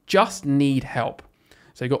struggling just need help.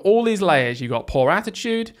 So you've got all these layers. You've got poor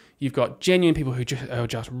attitude. You've got genuine people who are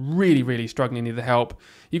just really, really struggling, need the help.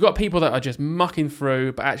 You've got people that are just mucking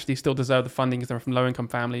through, but actually still deserve the funding because they're from low-income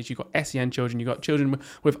families. You've got SEN children. You've got children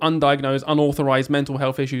with undiagnosed, unauthorized mental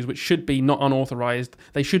health issues, which should be not unauthorized.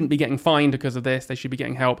 They shouldn't be getting fined because of this. They should be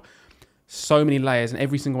getting help. So many layers, and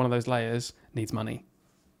every single one of those layers needs money.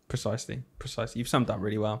 Precisely. You've summed up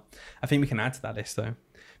really well. I think we can add to that list, though,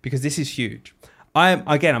 because this is huge. I'm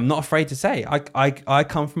not afraid to say, I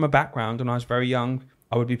come from a background when I was very young.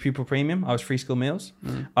 I would be pupil premium. I was free school meals.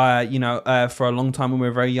 For a long time when we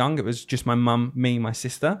were very young, it was just my mum, me, my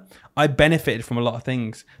sister. I benefited from a lot of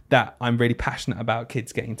things that I'm really passionate about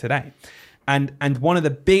kids getting today. And one of the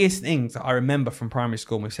biggest things that I remember from primary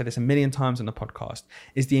school, and we've said this a million times on the podcast,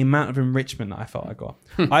 is the amount of enrichment that I felt I got.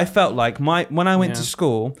 I felt like when I went to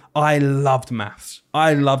school, I loved maths.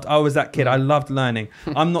 I was that kid. I loved learning.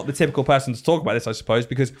 I'm not the typical person to talk about this, I suppose,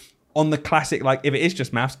 because on the classic, like if it is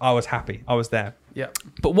just maths, I was happy. I was there. Yeah.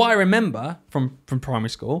 But what I remember from primary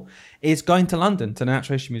school is going to London to the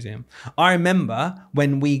Natural History Museum. I remember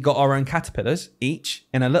when we got our own caterpillars each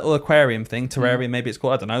in a little aquarium thing, terrarium maybe it's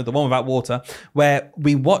called, I don't know, the one without water, where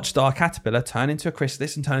we watched our caterpillar turn into a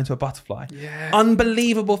chrysalis and turn into a butterfly. Yeah.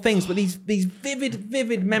 Unbelievable things. But these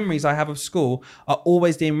vivid memories I have of school are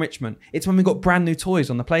always the enrichment. It's when we got brand new toys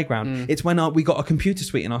on the playground. It's when we got a computer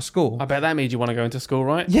suite in our school. I bet that made you want to go into school,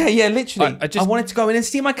 right? Yeah, literally. I wanted to go in and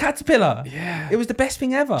see my caterpillar. Yeah. It was the best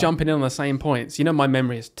thing ever. Jumping in on the same points. You know, my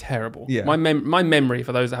memory is terrible. Yeah. My memory,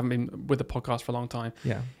 for those that haven't been with the podcast for a long time,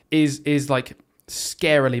 is like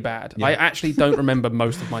scarily bad. Yeah. I actually don't remember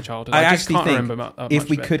most of my childhood. I just can't remember if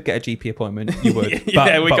we could get a GP appointment, you would. We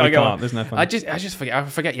can't. There's no fun. I just forget. I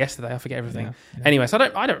forget yesterday. I forget everything. Yeah. Anyway, so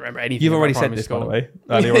I don't remember anything. You've already said this, by the way.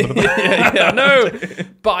 No.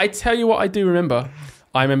 But I tell you what, I do remember.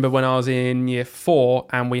 I remember when I was in year 4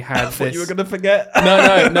 and we had this. Thought you were going to forget. No.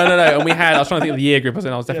 And we had. I was trying to think of the year group I was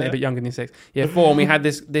in. I was definitely a bit younger than year 6. Year 4, and we had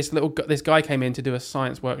this guy came in to do a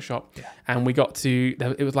science workshop, and we got to.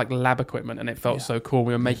 It was like lab equipment, and it felt so cool.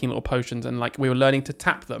 We were making little potions, and like we were learning to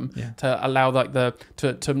tap them to allow like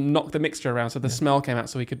to knock the mixture around, so the smell came out,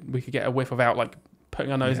 so we could get a whiff without like putting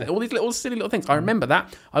our nose in. All these little silly little things. I remember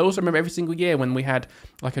that. I also remember every single year when we had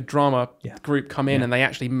like a drama group come in and they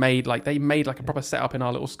actually made like a proper setup in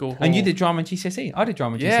our little school hall. And you did drama in GCSE. I did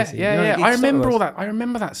drama in GCSE. Yeah. I remember all that. I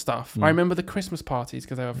remember that stuff. I remember the Christmas parties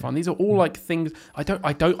because they were fun. These are all like things I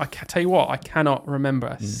can tell you what, I cannot remember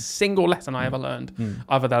a single lesson I ever learned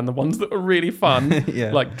other than the ones that were really fun,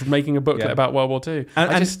 like making a booklet about World War II.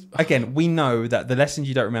 And again, we know that the lessons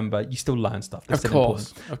you don't remember, you still learn stuff. That's of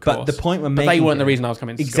course. But the point we're making, they weren't the reason I was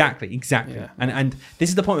coming to exactly. Yeah. And this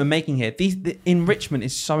is the point we're making here. The enrichment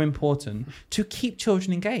is so important to keep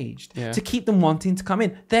children engaged, to keep them wanting to come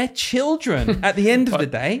in. They're children at the end of the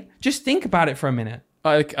day. Just think about it for a minute.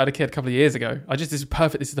 I had a kid a couple of years ago. This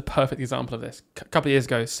is the perfect example of this. A couple of years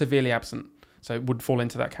ago, severely absent. So it would fall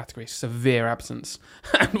into that category, severe absence,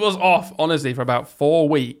 and was off, honestly, for about 4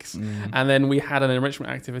 weeks. And then we had an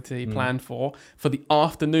enrichment activity planned for the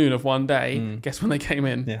afternoon of one day. Guess when they came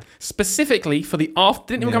in? Yeah. Specifically for the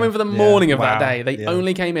didn't even come in for the morning of that day. They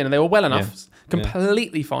only came in and they were well enough,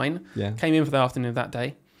 completely fine. Yeah. Came in for the afternoon of that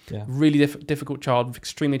day. Yeah. Really difficult child with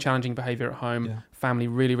extremely challenging behaviour at home. Yeah. Family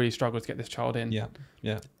really, really struggled to get this child in. Yeah.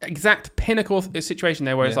 Exact pinnacle situation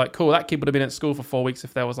there where it's like, cool, that kid would have been at school for 4 weeks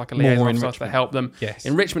if there was like a liaison officer to help them. Yes.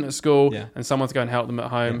 Enrichment at school and someone to go and help them at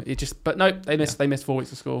home. Yeah. But no, they missed 4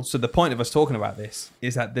 weeks of school. So the point of us talking about this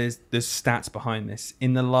is that there's stats behind this.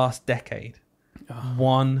 In the last decade,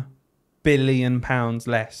 £1 billion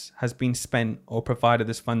less has been spent or provided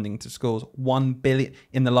as funding to schools. 1 billion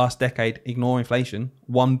in the last decade. Ignore inflation.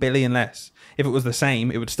 1 billion less. If it was the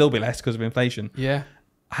same, it would still be less because of inflation. Yeah,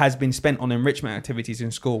 has been spent on enrichment activities in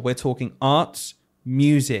school. We're talking arts,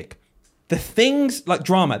 music, the things like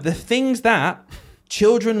drama, the things that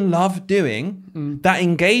children love doing, that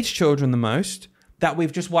engage children the most. That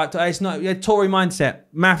we've just wiped out. It's not a Tory mindset.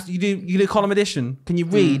 Maths. You do column addition. Can you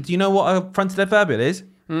read? Do you know what a fronted adverbial is?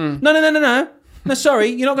 No, sorry.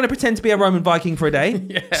 You're not going to pretend to be a Roman Viking for a day.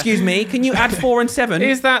 Excuse me. Can you add 4 and 7?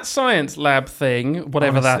 Is that science lab thing,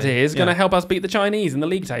 whatever that is, going to help us beat the Chinese in the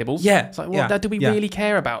league tables? Yeah. It's like, do we really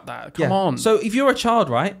care about that? Come on. So if you're a child,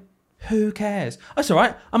 right? Who cares? That's all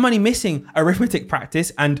right. I'm only missing arithmetic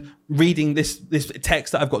practice and reading this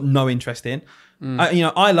text that I've got no interest in.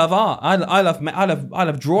 I love art. I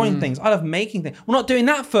love drawing things. I love making things. We're not doing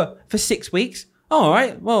that for 6 weeks. Oh, all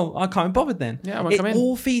right. Well, I can't be bothered then. Yeah, it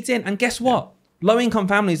all feeds in. And guess what? Low-income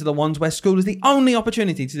families are the ones where school is the only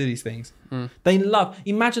opportunity to do these things. They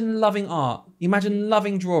imagine loving art. Imagine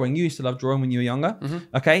loving drawing. You used to love drawing when you were younger.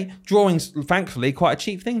 Okay? Drawing's, thankfully, quite a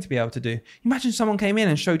cheap thing to be able to do. Imagine someone came in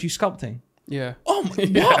and showed you sculpting. Yeah. Oh,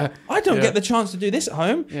 what? I don't get the chance to do this at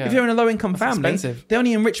home. Yeah. If you're in a low-income family, the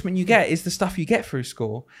only enrichment you get is the stuff you get through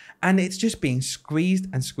school. And it's just being squeezed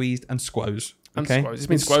and squeezed and squoze. Okay? It's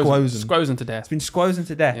been squozen to death. It's been squozen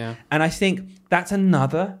to death. Yeah. And I think that's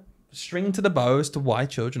another string to the bow as to why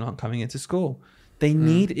children aren't coming into school. They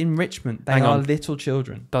need enrichment. They are little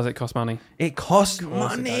children. Does it cost money? It costs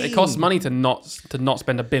money. It costs money to not spend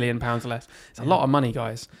 £1 billion less. It's a lot of money,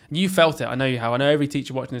 guys. You felt it. I know you have. I know every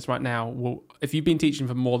teacher watching this right now will. If you've been teaching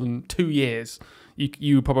for more than 2 years,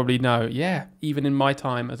 you probably know. Yeah, even in my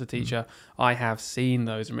time as a teacher, I have seen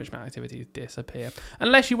those enrichment activities disappear.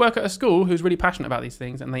 Unless you work at a school who's really passionate about these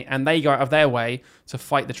things and they go out of their way to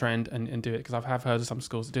fight the trend and do it. Because I have heard of some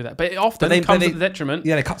schools that do that, but it often comes at the detriment.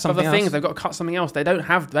 Yeah, they cut something of the things. They've got to cut something else. They don't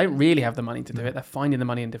really have the money to do it. They're finding the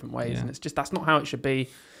money in different ways, and it's just that's not how it should be.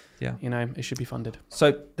 Yeah. It should be funded.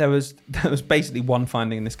 So there was basically one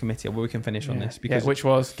finding in this committee where we can finish on this, because which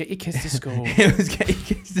was get your kids to school. It was get your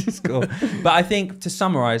kids to school. But I think, to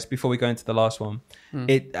summarize before we go into the last one,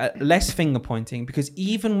 less finger pointing, because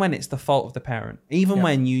even when it's the fault of the parent, even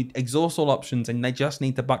when you exhaust all options and they just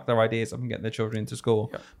need to buck their ideas up and get their children into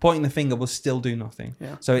school, pointing the finger will still do nothing.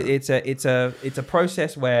 So it's a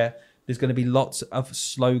process where there's going to be lots of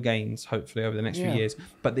slow gains, hopefully, over the next few years.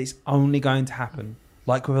 But it's only going to happen,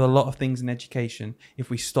 like with a lot of things in education, if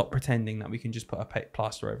we stop pretending that we can just put a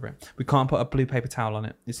plaster over it. We can't put a blue paper towel on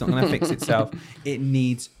it. It's not going to fix itself. It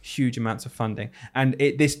needs huge amounts of funding. And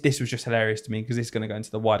this was just hilarious to me, because this is going to go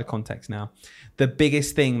into the wider context now. The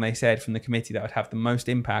biggest thing they said from the committee that would have the most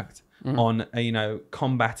impact on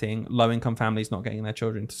combating low-income families not getting their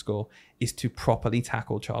children to school is to properly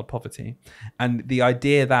tackle child poverty. And the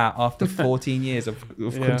idea that after 14 years of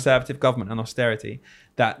conservative government and austerity,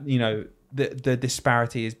 that the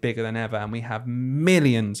disparity is bigger than ever, and we have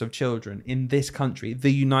millions of children in this country,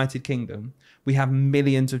 the United Kingdom, we have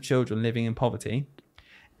millions of children living in poverty,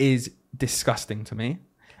 is disgusting to me.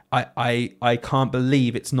 I can't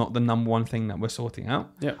believe it's not the number one thing that we're sorting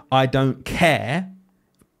out. I don't care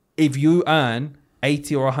if you earn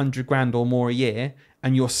 80 or 100 grand or more a year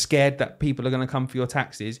and you're scared that people are going to come for your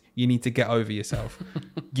taxes. You need to get over yourself.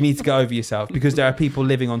 Because there are people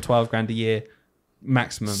living on 12 grand a year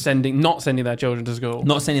maximum, not sending their children to school,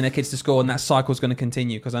 not sending their kids to school, and that cycle is going to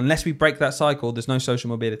continue, because unless we break that cycle, there's no social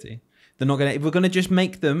mobility. They're not going to. If we're going to just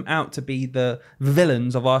make them out to be the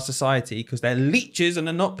villains of our society because they're leeches and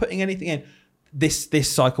they're not putting anything in, this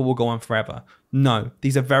cycle will go on forever. No,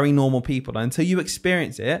 these are very normal people, and until you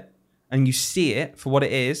experience it and you see it for what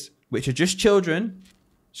it is, which are just children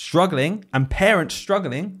struggling and parents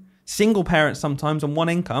struggling, single parents sometimes on one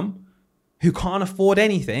income, who can't afford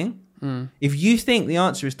anything. If you think the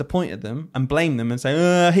answer is to point at them and blame them and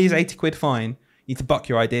say, here's 80 quid fine, you need to buck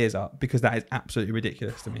your ideas up, because that is absolutely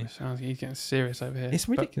ridiculous to me. Sounds like he's getting serious over here. It's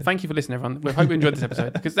ridiculous. But thank you for listening, everyone. We hope you enjoyed this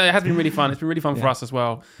episode, because it has been really fun. It's been really fun for us as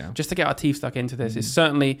well. Just to get our teeth stuck into this. It's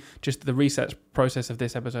certainly just the research process of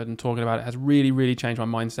this episode and talking about it has really, really changed my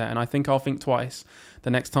mindset. And I think I'll think twice the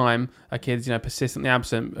next time a kid's persistently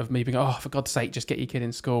absent, of me being, for God's sake, just get your kid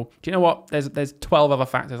in school. Do you know what? There's 12 other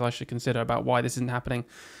factors I should consider about why this isn't happening.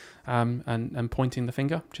 And pointing the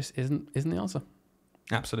finger just isn't the answer.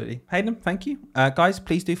 Absolutely. Hayden, thank you. Guys,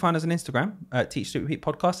 please do find us on Instagram, Teach Sleep Repeat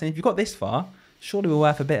Podcast. And if you've got this far, surely we're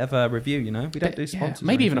worth a bit of a review, We don't do sponsors.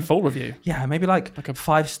 Maybe even a full review. Yeah, maybe like a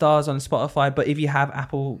 5 stars on Spotify. But if you have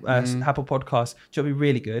Apple Podcasts, it would be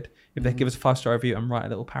really good if they give us a 5-star review and write a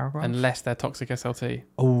little paragraph. Unless they're toxic SLT.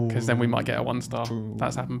 Because then we might get a 1-star.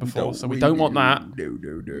 That's happened before. So we don't want that. No.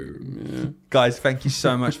 Yeah. Guys, thank you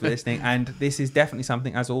so much for listening. And this is definitely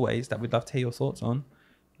something, as always, that we'd love to hear your thoughts on.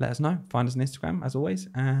 Let us know. Find us on Instagram, as always.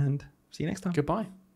 And see you next time. Goodbye.